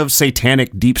 speaking of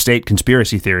satanic deep state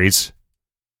conspiracy theories,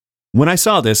 when I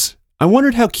saw this, I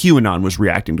wondered how QAnon was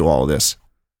reacting to all of this.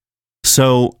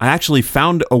 So I actually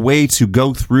found a way to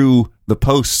go through the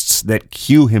posts that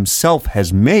Q himself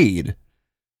has made,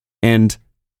 and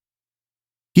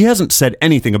he hasn't said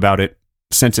anything about it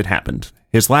since it happened.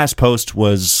 His last post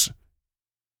was,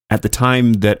 at the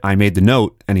time that I made the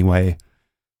note anyway,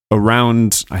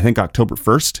 around, I think, October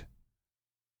 1st,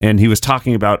 and he was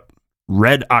talking about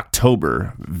Red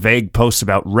October, vague posts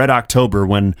about Red October,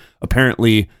 when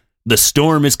apparently the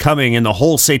storm is coming and the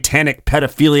whole satanic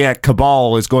pedophiliac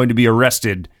cabal is going to be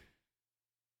arrested.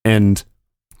 And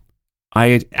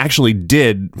I actually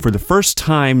did, for the first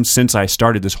time since I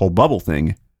started this whole bubble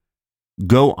thing,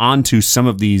 go onto some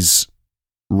of these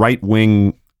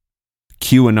right-wing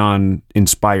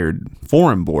QAnon-inspired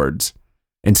forum boards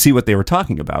and see what they were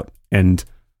talking about. And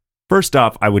first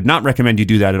off, I would not recommend you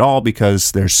do that at all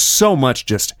because there's so much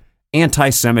just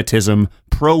anti-Semitism,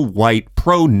 pro-white,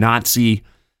 pro-Nazi,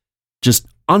 just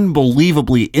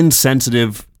unbelievably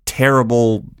insensitive,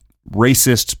 terrible,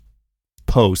 racist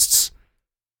posts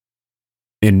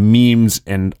and memes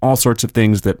and all sorts of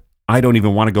things that I don't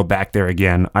even want to go back there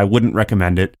again. I wouldn't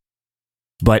recommend it.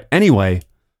 But anyway,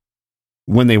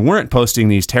 when they weren't posting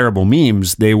these terrible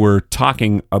memes, they were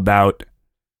talking about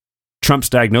Trump's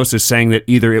diagnosis, saying that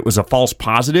either it was a false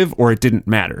positive or it didn't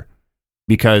matter.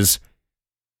 Because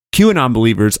QAnon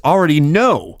believers already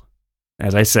know,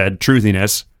 as I said,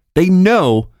 truthiness, they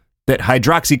know that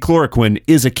hydroxychloroquine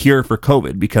is a cure for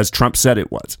COVID because Trump said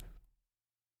it was.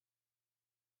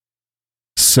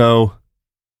 So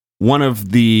one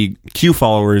of the Q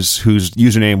followers, whose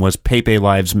username was Pepe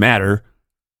Lives Matter,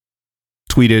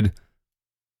 tweeted,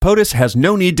 "POTUS has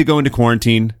no need to go into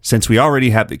quarantine since we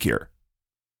already have the cure."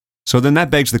 So then that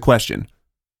begs the question,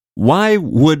 why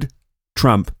would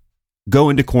Trump go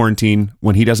into quarantine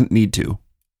when he doesn't need to?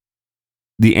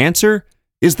 The answer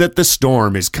is that the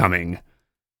storm is coming.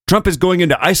 Trump is going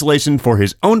into isolation for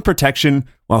his own protection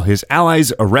while his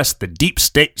allies arrest the deep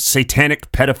state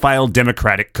satanic pedophile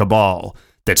democratic cabal.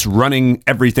 that's running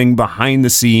everything behind the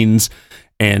scenes,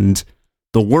 and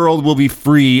the world will be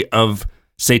free of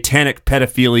satanic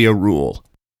pedophilia rule.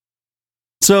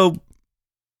 So,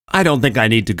 I don't think I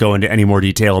need to go into any more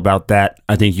detail about that.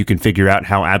 I think you can figure out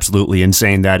how absolutely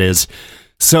insane that is.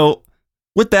 So,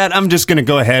 with that, I'm just going to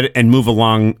go ahead and move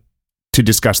along to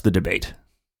discuss the debate.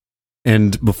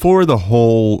 And before the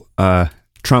whole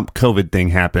Trump COVID thing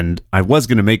happened, I was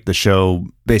going to make the show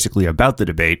basically about the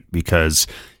debate because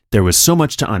there was so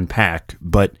much to unpack.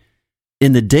 But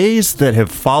in the days that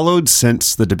have followed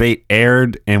since the debate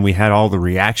aired and we had all the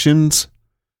reactions,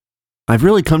 I've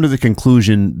really come to the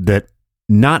conclusion that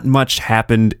not much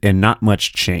happened and not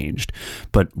much changed.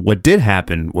 But what did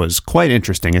happen was quite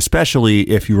interesting, especially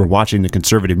if you were watching the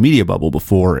conservative media bubble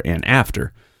before and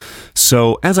after.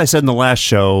 So, as I said in the last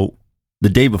show, the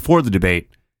day before the debate,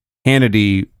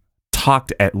 Hannity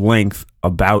talked at length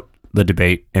about the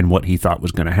debate and what he thought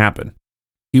was going to happen.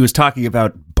 He was talking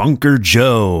about Bunker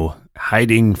Joe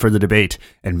hiding for the debate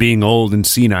and being old and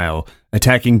senile,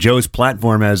 attacking Joe's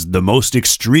platform as the most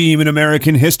extreme in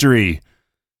American history.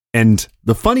 And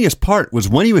the funniest part was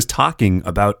when he was talking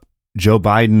about Joe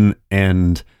Biden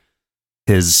and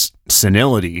his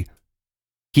senility,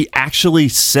 he actually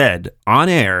said on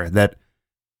air that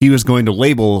he was going to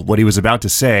label what he was about to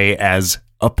say as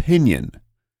opinion.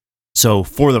 So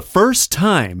for the first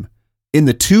time in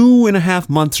the 2.5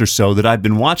 months or so that I've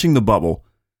been watching the bubble,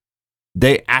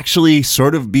 they actually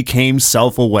sort of became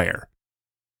self-aware.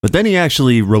 But then he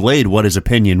actually relayed what his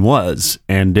opinion was,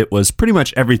 and it was pretty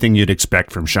much everything you'd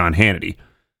expect from Sean Hannity.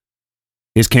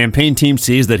 His campaign team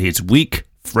sees that he's weak,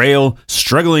 frail,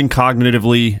 struggling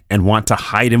cognitively, and want to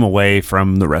hide him away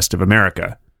from the rest of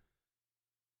America.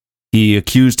 He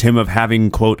accused him of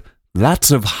having, quote, lots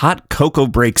of hot cocoa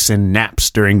breaks and naps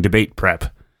during debate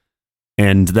prep,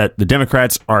 and that the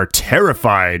Democrats are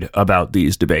terrified about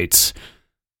these debates.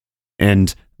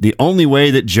 And the only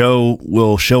way that Joe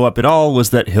will show up at all was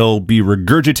that he'll be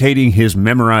regurgitating his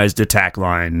memorized attack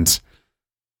lines.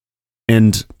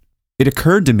 And it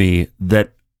occurred to me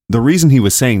that the reason he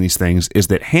was saying these things is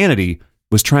that Hannity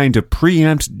was trying to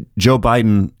preempt Joe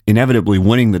Biden inevitably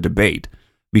winning the debate.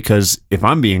 Because if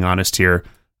I'm being honest here,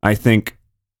 I think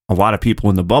a lot of people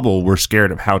in the bubble were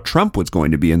scared of how Trump was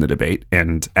going to be in the debate,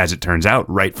 and as it turns out,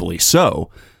 rightfully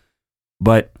so.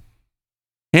 But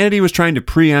Hannity was trying to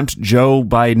preempt Joe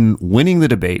Biden winning the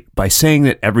debate by saying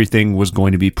that everything was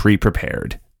going to be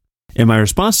pre-prepared. And my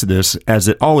response to this, as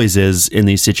it always is in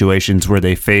these situations where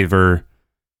they favor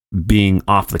being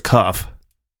off the cuff,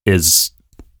 is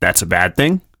that's a bad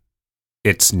thing.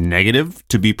 It's negative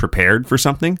to be prepared for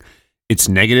something. It's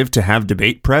negative to have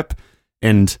debate prep.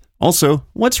 And also,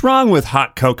 what's wrong with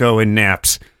hot cocoa and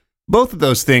naps? Both of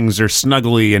those things are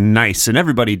snuggly and nice, and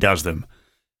everybody does them.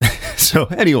 So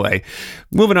anyway,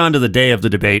 moving on to the day of the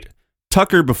debate,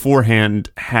 Tucker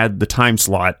beforehand had the time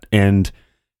slot, and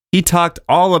he talked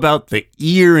all about the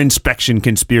ear inspection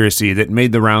conspiracy that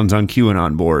made the rounds on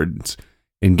QAnon boards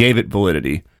and gave it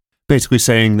validity, basically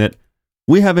saying that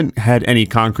we haven't had any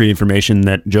concrete information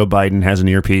that Joe Biden has an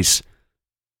earpiece,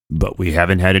 but we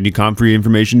haven't had any concrete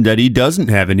information that he doesn't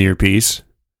have an earpiece.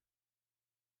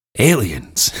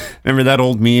 Aliens. Remember that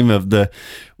old meme of the,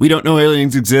 we don't know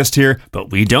aliens exist here, but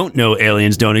we don't know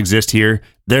aliens don't exist here.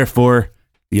 Therefore,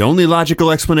 the only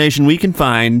logical explanation we can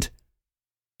find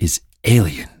is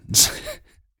aliens.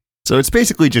 So it's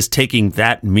basically just taking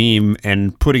that meme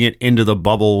and putting it into the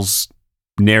bubble's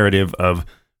narrative of,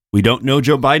 we don't know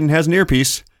Joe Biden has an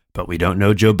earpiece, but we don't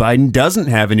know Joe Biden doesn't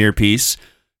have an earpiece.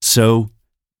 So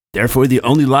therefore, the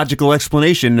only logical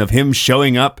explanation of him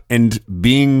showing up and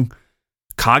being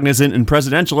cognizant and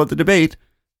presidential at the debate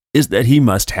is that he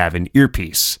must have an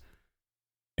earpiece.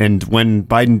 And when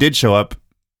Biden did show up,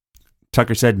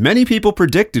 Tucker said, many people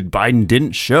predicted Biden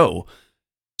didn't show.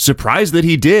 Surprised that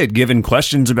he did, given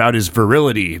questions about his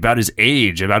virility, about his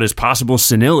age, about his possible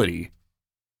senility.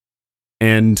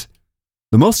 And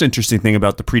the most interesting thing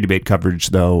about the pre-debate coverage,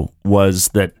 though, was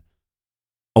that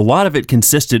a lot of it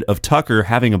consisted of Tucker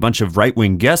having a bunch of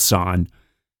right-wing guests on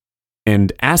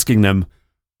and asking them,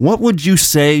 what would you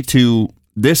say to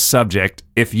this subject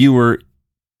if you were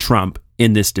Trump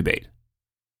in this debate?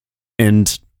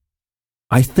 And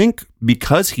I think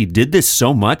because he did this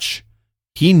so much,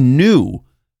 he knew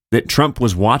that Trump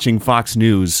was watching Fox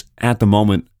News at the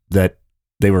moment that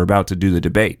they were about to do the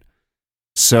debate.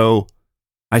 So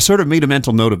I sort of made a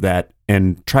mental note of that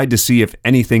and tried to see if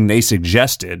anything they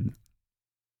suggested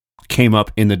came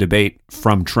up in the debate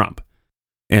from Trump.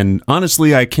 And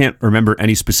honestly, I can't remember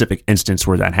any specific instance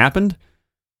where that happened,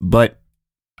 but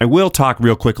I will talk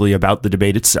real quickly about the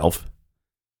debate itself.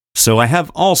 So I have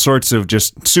all sorts of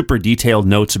just super detailed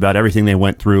notes about everything they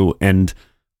went through, and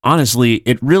honestly,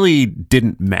 it really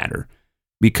didn't matter.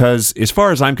 Because as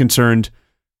far as I'm concerned,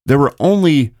 there were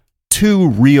only two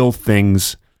real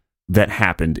things that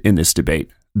happened in this debate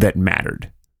that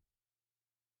mattered.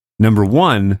 Number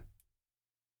one,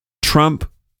 Trump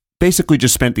basically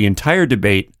just spent the entire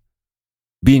debate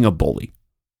being a bully.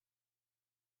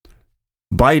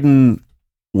 Biden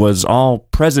was all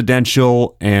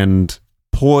presidential and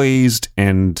poised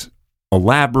and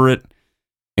elaborate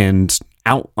and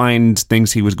outlined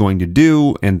things he was going to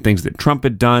do and things that Trump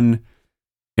had done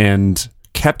and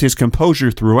kept his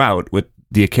composure throughout with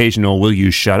the occasional, "Will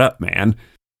you shut up, man?"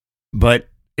 But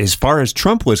as far as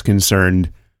Trump was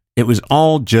concerned, it was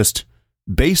all just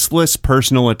baseless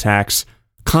personal attacks,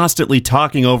 constantly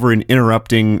talking over and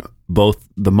interrupting both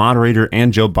the moderator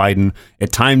and Joe Biden.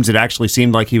 At times, it actually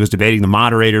seemed like he was debating the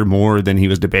moderator more than he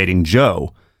was debating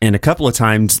Joe. And a couple of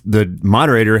times, the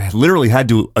moderator literally had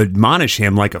to admonish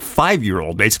him like a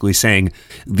 5-year-old, basically saying,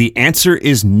 "The answer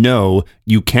is no.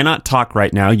 You cannot talk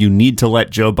right now. You need to let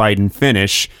Joe Biden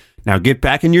finish. Now get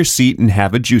back in your seat and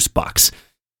have a juice box."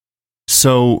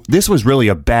 So this was really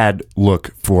a bad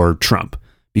look for Trump,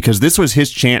 because this was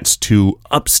his chance to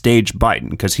upstage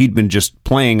Biden, because he'd been just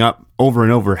playing up over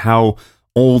and over how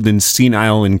old and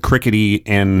senile and crickety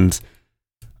and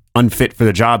unfit for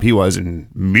the job he was, and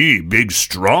 "me, big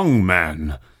strong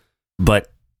man."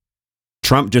 But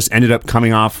Trump just ended up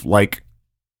coming off like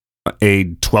a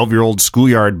 12-year-old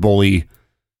schoolyard bully,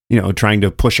 trying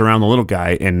to push around the little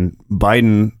guy. And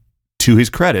Biden, to his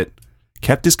credit,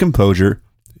 kept his composure,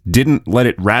 didn't let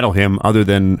it rattle him, other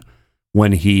than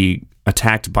when he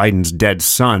attacked Biden's dead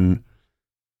son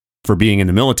for being in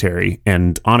the military.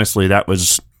 And honestly, that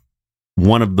was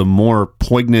one of the more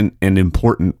poignant and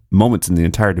important moments in the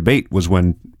entire debate, was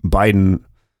when Biden,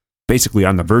 basically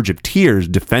on the verge of tears,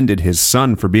 defended his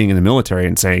son for being in the military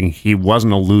and saying he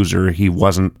wasn't a loser, he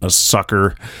wasn't a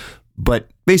sucker.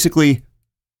 But basically,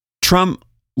 Trump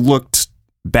looked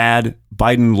bad,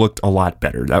 Biden looked a lot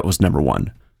better. That was number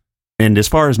one. And as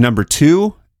far as number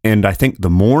two, and I think the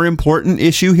more important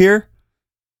issue here,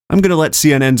 I'm going to let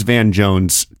CNN's Van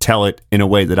Jones tell it in a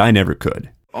way that I never could.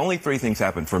 Only three things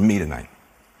happened for me tonight.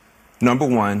 Number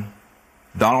one,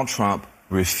 Donald Trump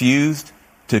refused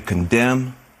to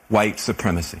condemn white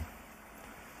supremacy.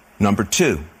 Number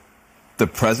two, the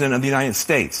President of the United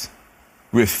States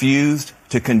refused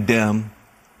to condemn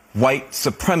white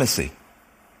supremacy.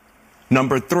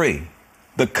 Number three,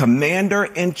 the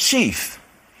Commander-in-Chief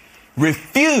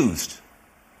refused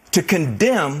to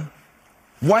condemn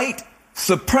white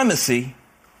supremacy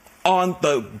on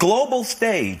the global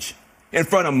stage in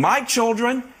front of my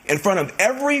children, in front of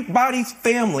everybody's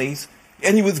families,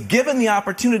 and he was given the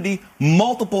opportunity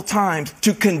multiple times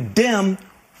to condemn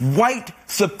white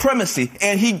supremacy,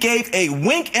 and he gave a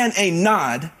wink and a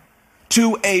nod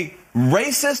to a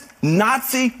racist,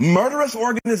 Nazi, murderous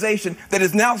organization that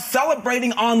is now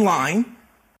celebrating online.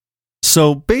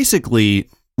 So basically,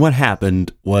 what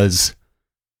happened was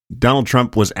Donald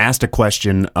Trump was asked a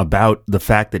question about the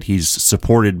fact that he's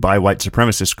supported by white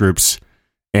supremacist groups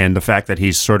and the fact that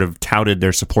he's sort of touted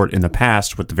their support in the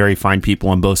past with the very fine people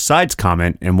on both sides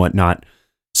comment and whatnot.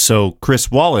 So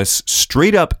Chris Wallace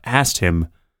straight up asked him,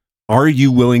 "Are you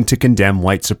willing to condemn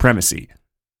white supremacy?"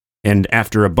 And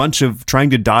after a bunch of trying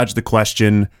to dodge the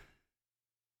question,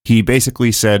 he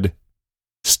basically said,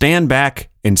 "Stand back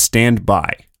and stand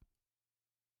by."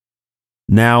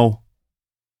 Now,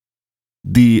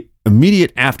 the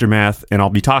immediate aftermath, and I'll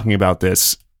be talking about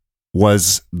this,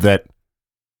 was that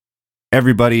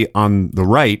everybody on the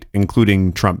right,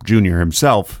 including Trump Jr.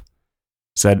 himself,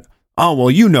 said, "Oh,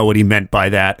 well, you know what he meant by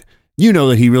that. You know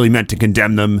that he really meant to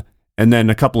condemn them." And then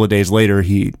a couple of days later,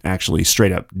 he actually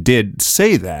straight up did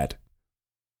say that.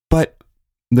 But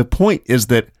the point is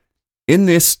that in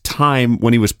this time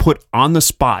when he was put on the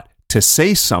spot to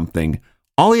say something,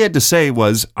 all he had to say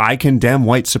was, "I condemn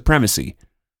white supremacy."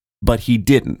 But he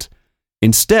didn't.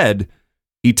 Instead,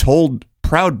 he told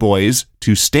Proud Boys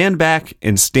to stand back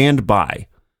and stand by.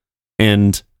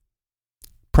 And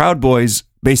Proud Boys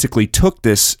basically took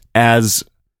this as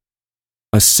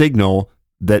a signal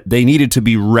that they needed to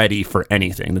be ready for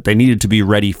anything, that they needed to be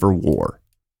ready for war.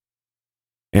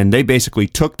 And they basically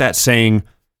took that saying,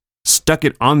 stuck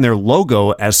it on their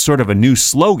logo as sort of a new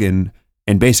slogan,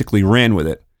 and basically ran with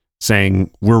it, saying,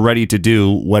 "We're ready to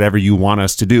do whatever you want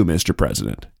us to do, Mr.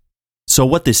 President." So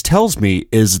what this tells me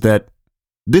is that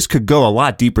this could go a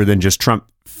lot deeper than just Trump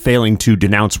failing to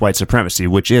denounce white supremacy,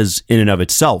 which is in and of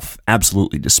itself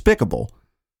absolutely despicable.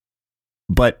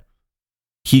 But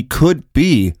he could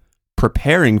be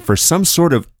preparing for some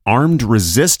sort of armed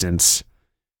resistance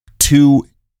to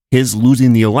his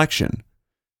losing the election.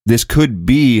 This could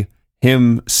be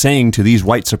him saying to these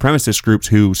white supremacist groups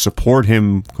who support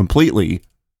him completely,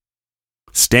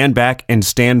 stand back and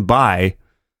stand by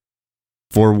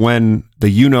for when the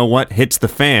you-know-what hits the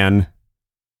fan,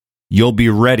 you'll be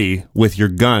ready with your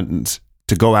guns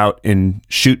to go out and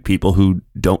shoot people who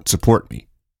don't support me.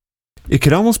 It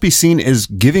could almost be seen as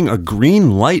giving a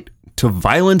green light to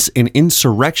violence and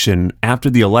insurrection after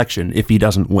the election if he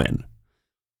doesn't win.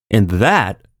 And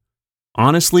that,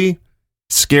 honestly,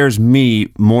 scares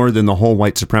me more than the whole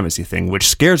white supremacy thing, which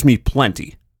scares me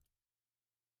plenty.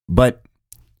 But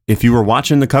if you were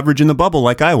watching the coverage in the bubble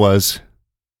like I was,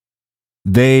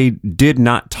 they did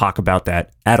not talk about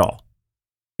that at all.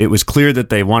 It was clear that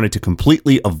they wanted to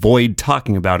completely avoid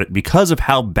talking about it because of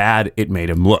how bad it made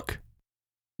him look.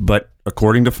 But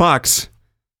according to Fox,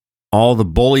 all the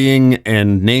bullying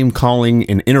and name-calling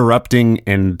and interrupting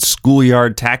and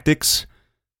schoolyard tactics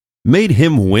made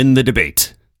him win the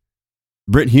debate.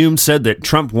 Brit Hume said that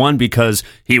Trump won because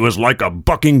he was like a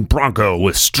bucking bronco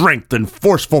with strength and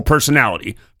forceful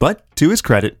personality. But to his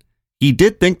credit, he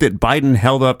did think that Biden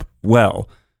held up well,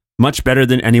 much better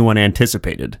than anyone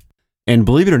anticipated. And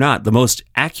believe it or not, the most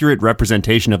accurate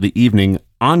representation of the evening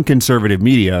on conservative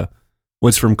media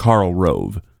was from Karl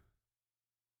Rove.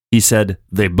 He said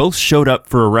they both showed up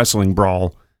for a wrestling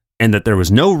brawl and that there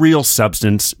was no real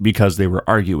substance because they were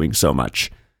arguing so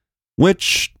much.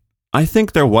 Which, I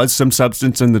think there was some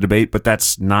substance in the debate, but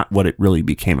that's not what it really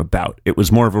became about. It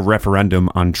was more of a referendum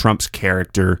on Trump's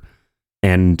character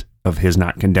and of his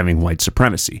not condemning white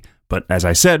supremacy. But as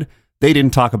I said, they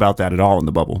didn't talk about that at all in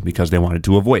the bubble because they wanted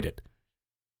to avoid it.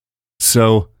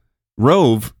 So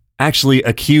Rove actually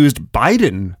accused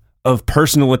Biden of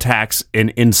personal attacks and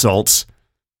insults,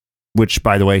 which,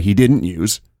 by the way, he didn't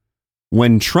use,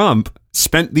 when Trump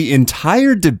spent the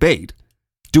entire debate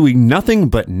doing nothing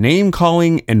but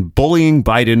name-calling and bullying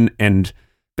Biden and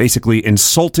basically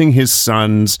insulting his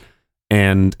sons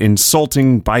and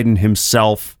insulting Biden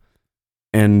himself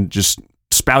and just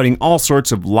spouting all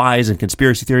sorts of lies and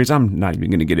conspiracy theories. I'm not even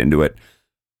going to get into it.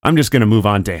 I'm just going to move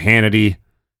on to Hannity.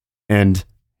 And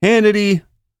Hannity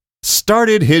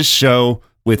started his show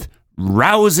with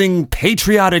rousing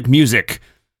patriotic music,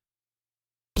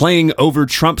 playing over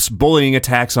Trump's bullying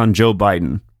attacks on Joe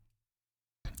Biden.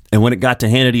 And when it got to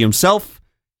Hannity himself,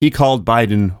 he called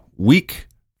Biden weak,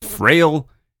 frail,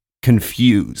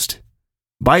 confused.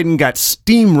 Biden got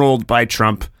steamrolled by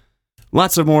Trump.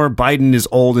 Lots of more Biden is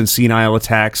old and senile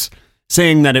attacks,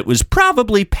 saying that it was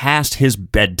probably past his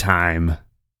bedtime.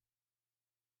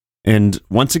 And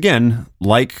once again,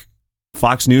 like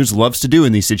Fox News loves to do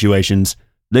in these situations,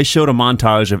 they showed a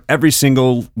montage of every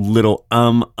single little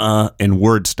and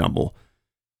word stumble.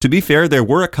 To be fair, there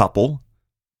were a couple,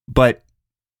 but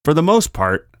for the most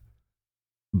part,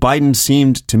 Biden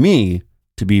seemed to me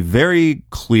to be very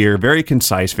clear, very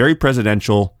concise, very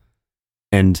presidential,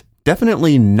 and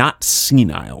definitely not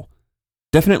senile,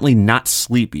 definitely not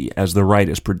sleepy, as the right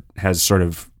has sort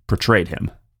of portrayed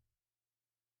him.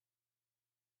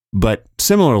 But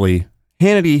similarly,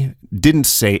 Hannity didn't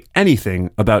say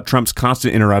anything about Trump's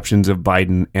constant interruptions of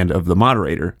Biden and of the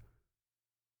moderator.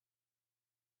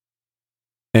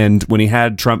 And when he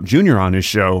had Trump Jr. on his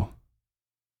show,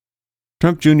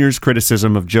 Trump Jr.'s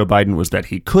criticism of Joe Biden was that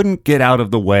he couldn't get out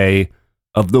of the way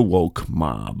of the woke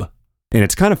mob. And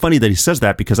it's kind of funny that he says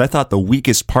that because I thought the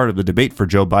weakest part of the debate for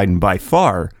Joe Biden by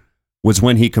far was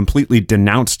when he completely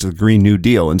denounced the Green New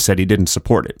Deal and said he didn't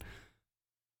support it.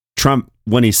 Trump,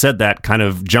 when he said that, kind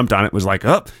of jumped on it, was like,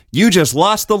 oh, you just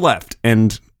lost the left.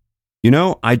 And,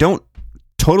 I don't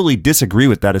totally disagree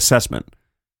with that assessment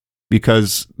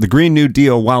because the Green New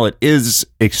Deal, while it is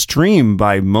extreme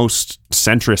by most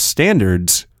centrist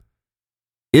standards,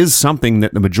 is something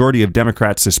that the majority of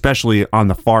Democrats, especially on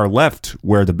the far left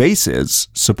where the base is,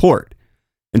 support.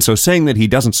 And so saying that he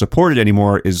doesn't support it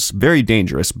anymore is very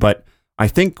dangerous. But I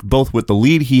think both with the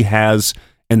lead he has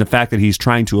and the fact that he's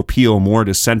trying to appeal more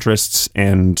to centrists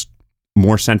and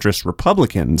more centrist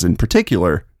Republicans in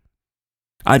particular,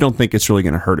 I don't think it's really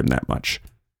going to hurt him that much.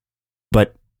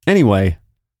 But anyway,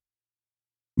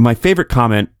 my favorite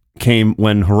comment came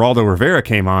when Geraldo Rivera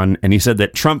came on and he said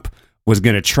that Trump was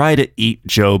going to try to eat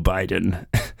Joe Biden.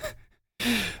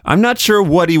 I'm not sure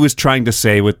what he was trying to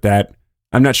say with that.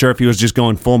 I'm not sure if he was just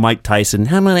going full Mike Tyson.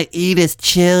 I'm going to eat his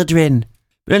children.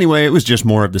 But anyway, it was just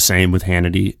more of the same with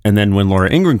Hannity. And then when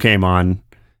Laura Ingraham came on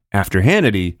after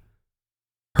Hannity,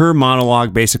 her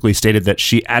monologue basically stated that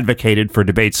she advocated for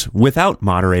debates without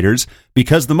moderators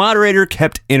because the moderator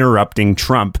kept interrupting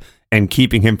Trump and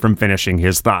keeping him from finishing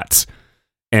his thoughts.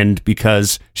 And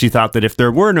because she thought that if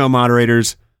there were no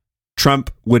moderators,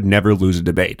 Trump would never lose a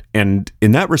debate. And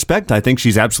in that respect, I think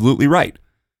she's absolutely right.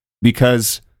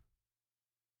 Because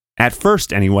at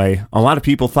first, anyway, a lot of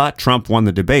people thought Trump won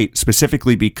the debate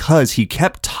specifically because he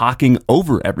kept talking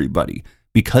over everybody,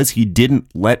 because he didn't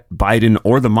let Biden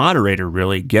or the moderator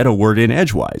really get a word in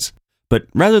edgewise. But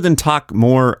rather than talk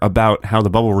more about how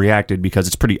the bubble reacted, because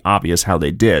it's pretty obvious how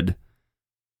they did,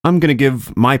 I'm going to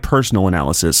give my personal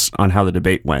analysis on how the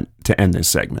debate went to end this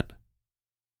segment.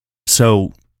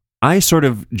 So I sort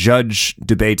of judge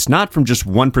debates not from just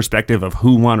one perspective of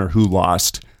who won or who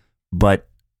lost, but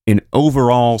in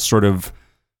overall sort of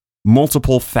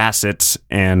multiple facets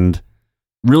and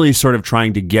really sort of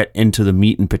trying to get into the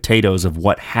meat and potatoes of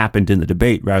what happened in the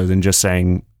debate rather than just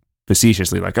saying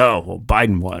facetiously like, oh, well,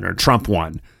 Biden won or Trump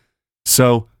won.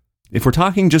 So if we're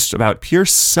talking just about pure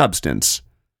substance,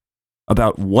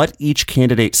 about what each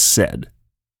candidate said,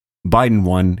 Biden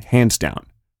won hands down.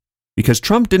 Because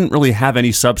Trump didn't really have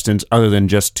any substance other than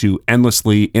just to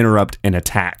endlessly interrupt and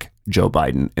attack Joe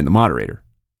Biden and the moderator.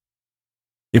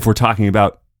 If we're talking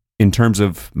about in terms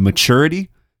of maturity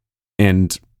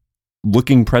and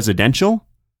looking presidential,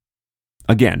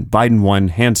 again, Biden won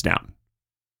hands down.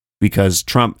 Because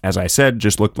Trump, as I said,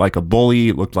 just looked like a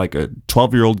bully, looked like a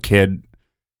 12-year-old kid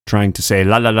trying to say,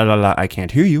 la, la, la, la, la, I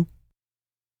can't hear you.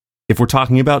 If we're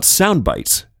talking about sound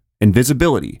bites and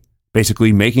visibility,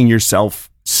 basically making yourself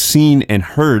seen and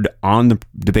heard on the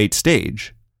debate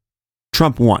stage,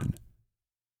 Trump won.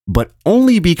 But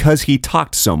only because he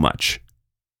talked so much.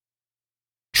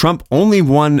 Trump only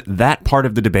won that part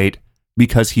of the debate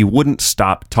because he wouldn't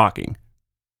stop talking.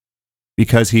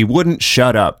 Because he wouldn't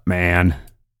shut up, man.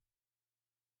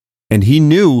 And he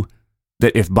knew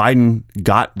that if Biden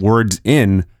got words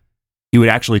in, he would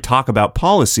actually talk about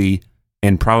policy,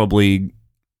 and probably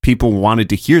people wanted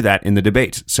to hear that in the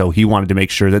debate. So he wanted to make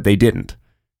sure that they didn't.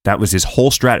 That was his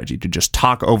whole strategy, to just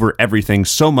talk over everything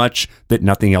so much that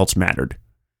nothing else mattered.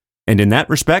 And in that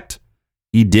respect,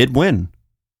 he did win.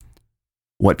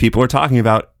 What people are talking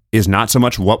about is not so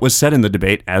much what was said in the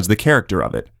debate as the character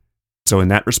of it. So in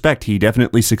that respect, he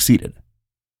definitely succeeded.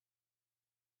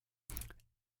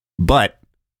 But,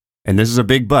 and this is a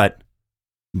big but,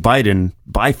 Biden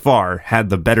by far had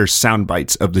the better sound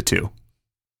bites of the two.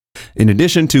 In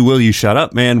addition to will you shut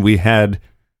up, man, we had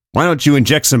why don't you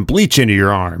inject some bleach into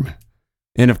your arm?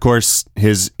 And of course,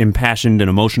 his impassioned and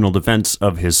emotional defense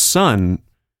of his son,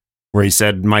 where he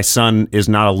said, my son is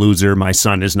not a loser, my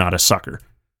son is not a sucker.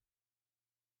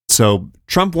 So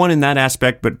Trump won in that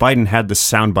aspect, but Biden had the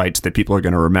sound bites that people are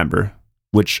going to remember,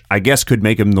 which I guess could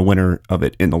make him the winner of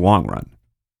it in the long run.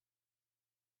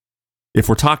 If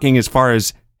we're talking as far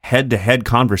as head-to-head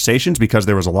conversations, because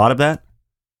there was a lot of that,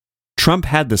 Trump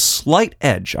had the slight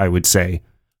edge, I would say,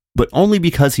 but only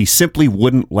because he simply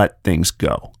wouldn't let things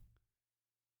go.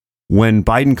 When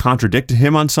Biden contradicted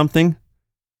him on something,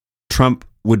 Trump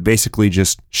would basically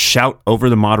just shout over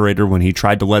the moderator when he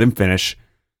tried to let him finish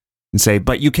and say,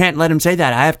 but you can't let him say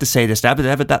that. I have to say this.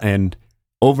 And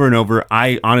over and over,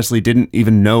 I honestly didn't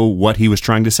even know what he was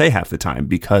trying to say half the time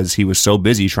because he was so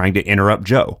busy trying to interrupt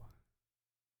Joe.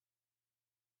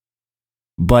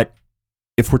 But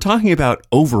if we're talking about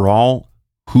overall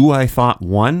who I thought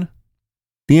won,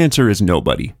 the answer is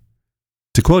nobody.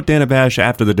 To quote Dana Bash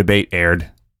after the debate aired,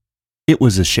 it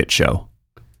was a shit show.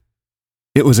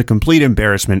 It was a complete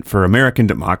embarrassment for American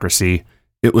democracy.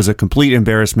 It was a complete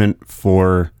embarrassment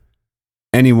for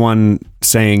anyone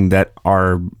saying that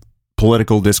our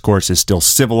political discourse is still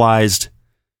civilized.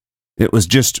 It was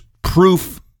just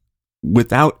proof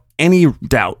without any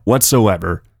doubt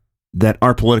whatsoever that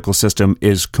our political system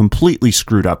is completely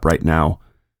screwed up right now.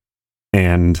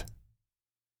 And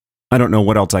I don't know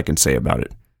what else I can say about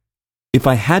it. If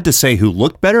I had to say who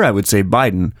looked better, I would say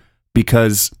Biden,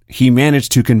 because he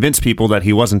managed to convince people that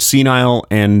he wasn't senile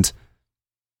and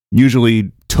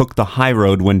usually took the high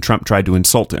road when Trump tried to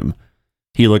insult him.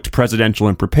 He looked presidential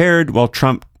and prepared, while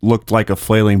Trump looked like a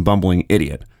flailing, bumbling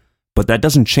idiot. But that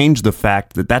doesn't change the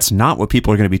fact that that's not what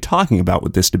people are going to be talking about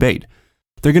with this debate.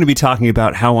 They're going to be talking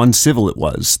about how uncivil it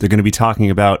was. They're going to be talking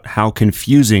about how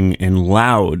confusing and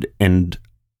loud and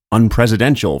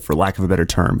unpresidential, for lack of a better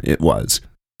term, it was.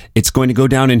 It's going to go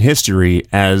down in history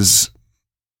as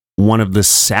one of the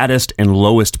saddest and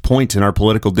lowest points in our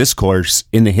political discourse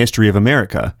in the history of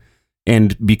America.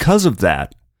 And because of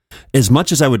that, as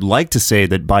much as I would like to say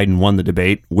that Biden won the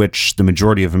debate, which the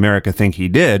majority of America think he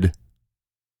did,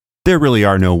 there really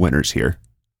are no winners here.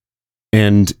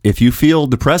 And if you feel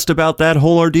depressed about that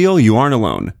whole ordeal, you aren't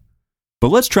alone. But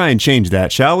let's try and change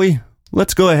that, shall we?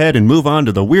 Let's go ahead and move on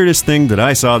to the weirdest thing that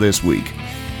I saw this week.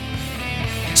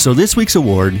 So this week's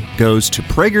award goes to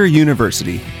Prager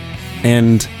University.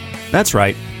 And that's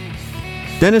right,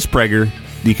 Dennis Prager,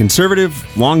 the conservative,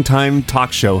 longtime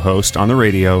talk show host on the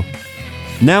radio,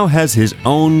 now has his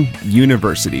own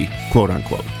university, quote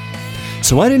unquote.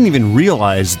 So I didn't even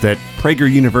realize that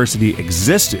Prager University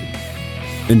existed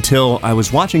until I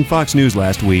was watching Fox News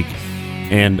last week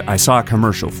and I saw a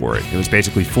commercial for it. It was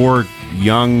basically 4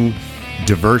 young,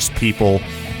 diverse people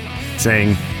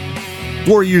saying,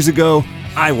 4 years ago,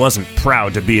 I wasn't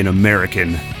proud to be an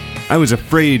American. I was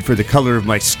afraid for the color of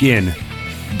my skin.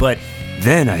 But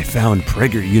then I found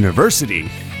Prager University,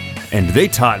 and they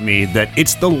taught me that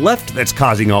it's the left that's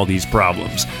causing all these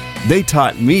problems. They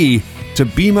taught me to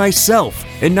be myself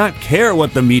and not care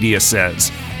what the media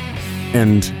says.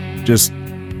 And just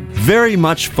very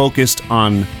much focused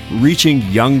on reaching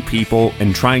young people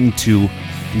and trying to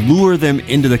lure them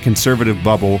into the conservative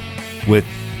bubble with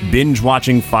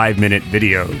binge-watching 5-minute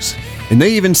videos. And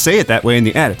they even say it that way in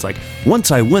the ad. It's like,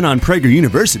 once I went on Prager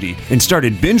University and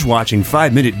started binge-watching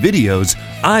 5-minute videos,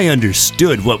 I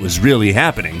understood what was really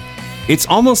happening. It's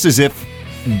almost as if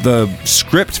the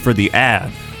script for the ad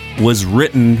was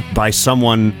written by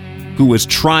someone who was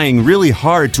trying really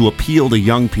hard to appeal to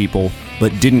young people,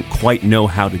 but didn't quite know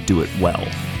how to do it well.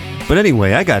 But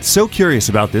anyway, I got so curious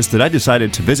about this that I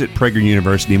decided to visit Prager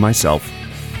University myself.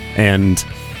 And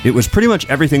it was pretty much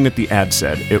everything that the ad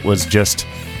said. It was just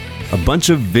a bunch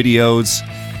of videos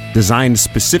designed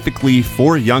specifically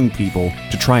for young people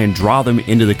to try and draw them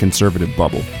into the conservative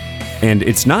bubble. And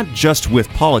it's not just with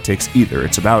politics either.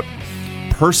 It's about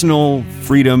personal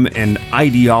freedom and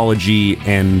ideology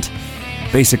and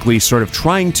basically sort of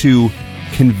trying to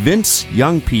convince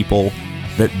young people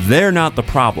that they're not the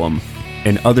problem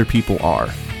and other people are.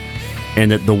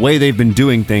 And that the way they've been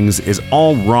doing things is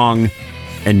all wrong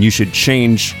and you should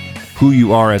change who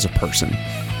you are as a person.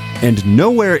 And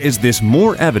nowhere is this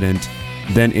more evident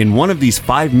than in one of these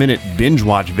 5-minute binge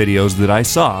watch videos that I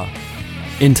saw,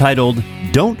 entitled,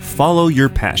 Don't Follow Your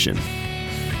Passion.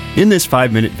 In this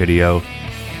 5-minute video,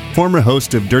 former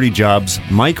host of Dirty Jobs,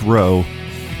 Mike Rowe,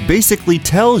 basically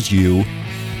tells you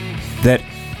that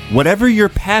whatever you're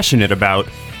passionate about,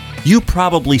 you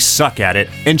probably suck at it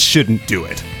and shouldn't do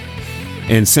it.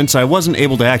 And since I wasn't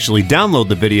able to actually download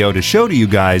the video to show to you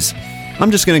guys, I'm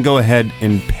just going to go ahead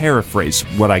and paraphrase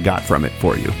what I got from it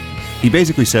for you. He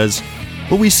basically says,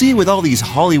 what we see with all these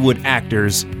Hollywood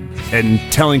actors and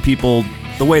telling people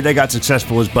the way they got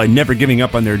successful is by never giving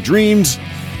up on their dreams,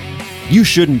 you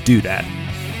shouldn't do that.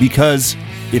 Because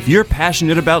if you're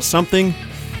passionate about something,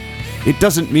 it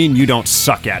doesn't mean you don't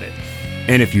suck at it.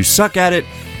 And if you suck at it,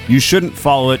 you shouldn't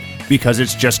follow it because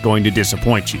it's just going to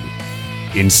disappoint you.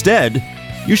 Instead,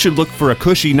 you should look for a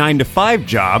cushy 9-to-5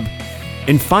 job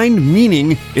and find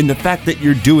meaning in the fact that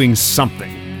you're doing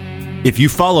something. If you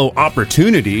follow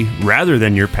opportunity rather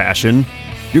than your passion,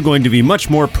 you're going to be much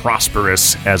more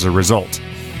prosperous as a result.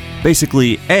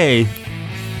 Basically, A,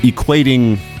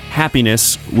 equating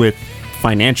happiness with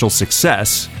financial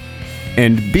success,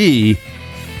 and B,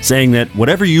 saying that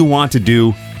whatever you want to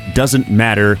do doesn't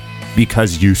matter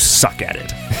because you suck at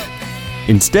it.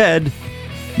 Instead,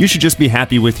 you should just be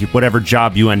happy with whatever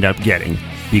job you end up getting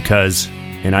because,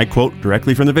 and I quote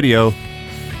directly from the video,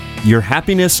 your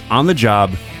happiness on the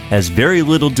job has very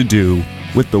little to do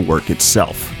with the work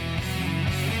itself.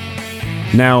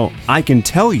 Now, I can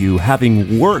tell you,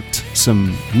 having worked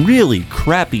some really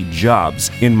crappy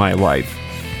jobs in my life,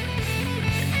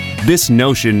 this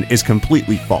notion is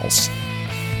completely false.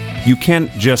 You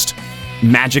can't just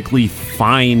magically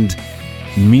find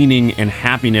meaning and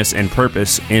happiness and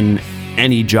purpose in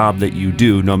any job that you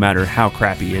do, no matter how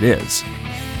crappy it is.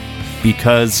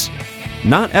 Because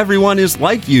not everyone is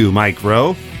like you, Mike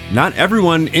Rowe. Not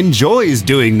everyone enjoys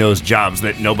doing those jobs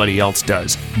that nobody else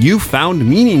does. You found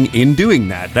meaning in doing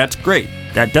that. That's great.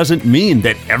 That doesn't mean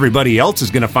that everybody else is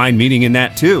going to find meaning in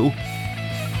that too.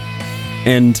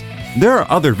 And there are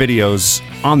other videos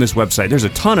on this website. There's a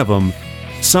ton of them.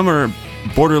 Some are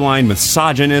borderline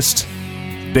misogynist,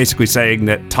 basically saying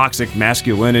that toxic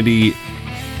masculinity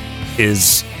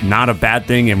is not a bad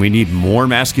thing and we need more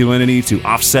masculinity to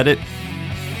offset it.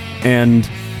 And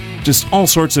just all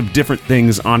sorts of different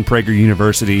things on Prager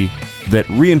University that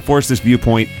reinforce this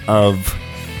viewpoint of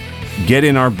get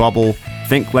in our bubble,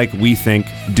 think like we think,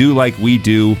 do like we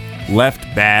do, left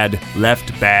bad,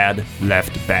 left bad,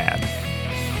 left bad.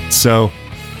 So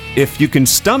if you can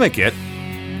stomach it,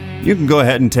 you can go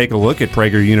ahead and take a look at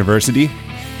Prager University,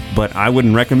 but I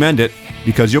wouldn't recommend it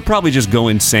because you'll probably just go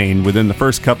insane within the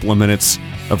first couple of minutes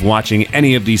of watching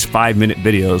any of these 5-minute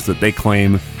videos that they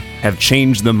claim have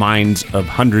changed the minds of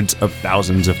hundreds of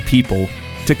thousands of people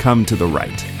to come to the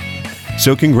right.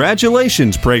 So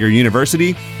congratulations, Prager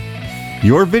University.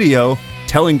 Your video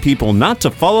telling people not to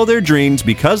follow their dreams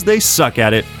because they suck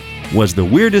at it was the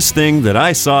weirdest thing that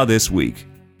I saw this week.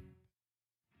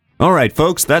 All right,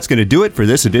 folks, that's going to do it for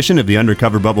this edition of the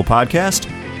Undercover Bubble podcast.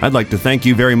 I'd like to thank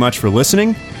you very much for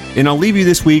listening, and I'll leave you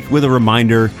this week with a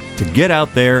reminder to get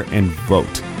out there and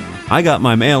vote. I got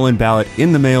my mail-in ballot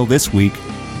in the mail this week.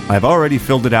 I've already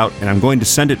filled it out, and I'm going to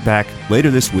send it back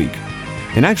later this week.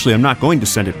 And actually, I'm not going to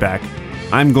send it back.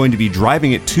 I'm going to be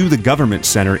driving it to the government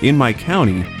center in my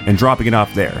county and dropping it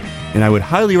off there. And I would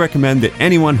highly recommend that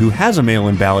anyone who has a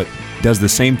mail-in ballot does the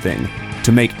same thing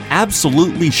to make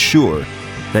absolutely sure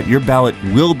that your ballot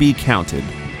will be counted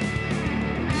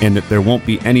and that there won't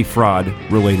be any fraud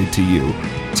related to you.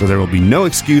 So there will be no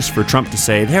excuse for Trump to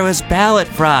say, there was ballot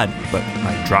fraud, but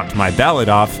I dropped my ballot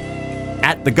off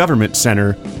at the government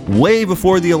center way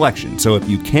before the election. So if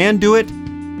you can do it,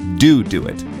 do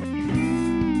it.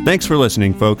 Thanks for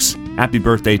listening, folks. Happy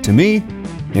birthday to me,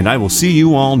 and I will see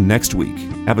you all next week.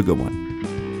 Have a good one.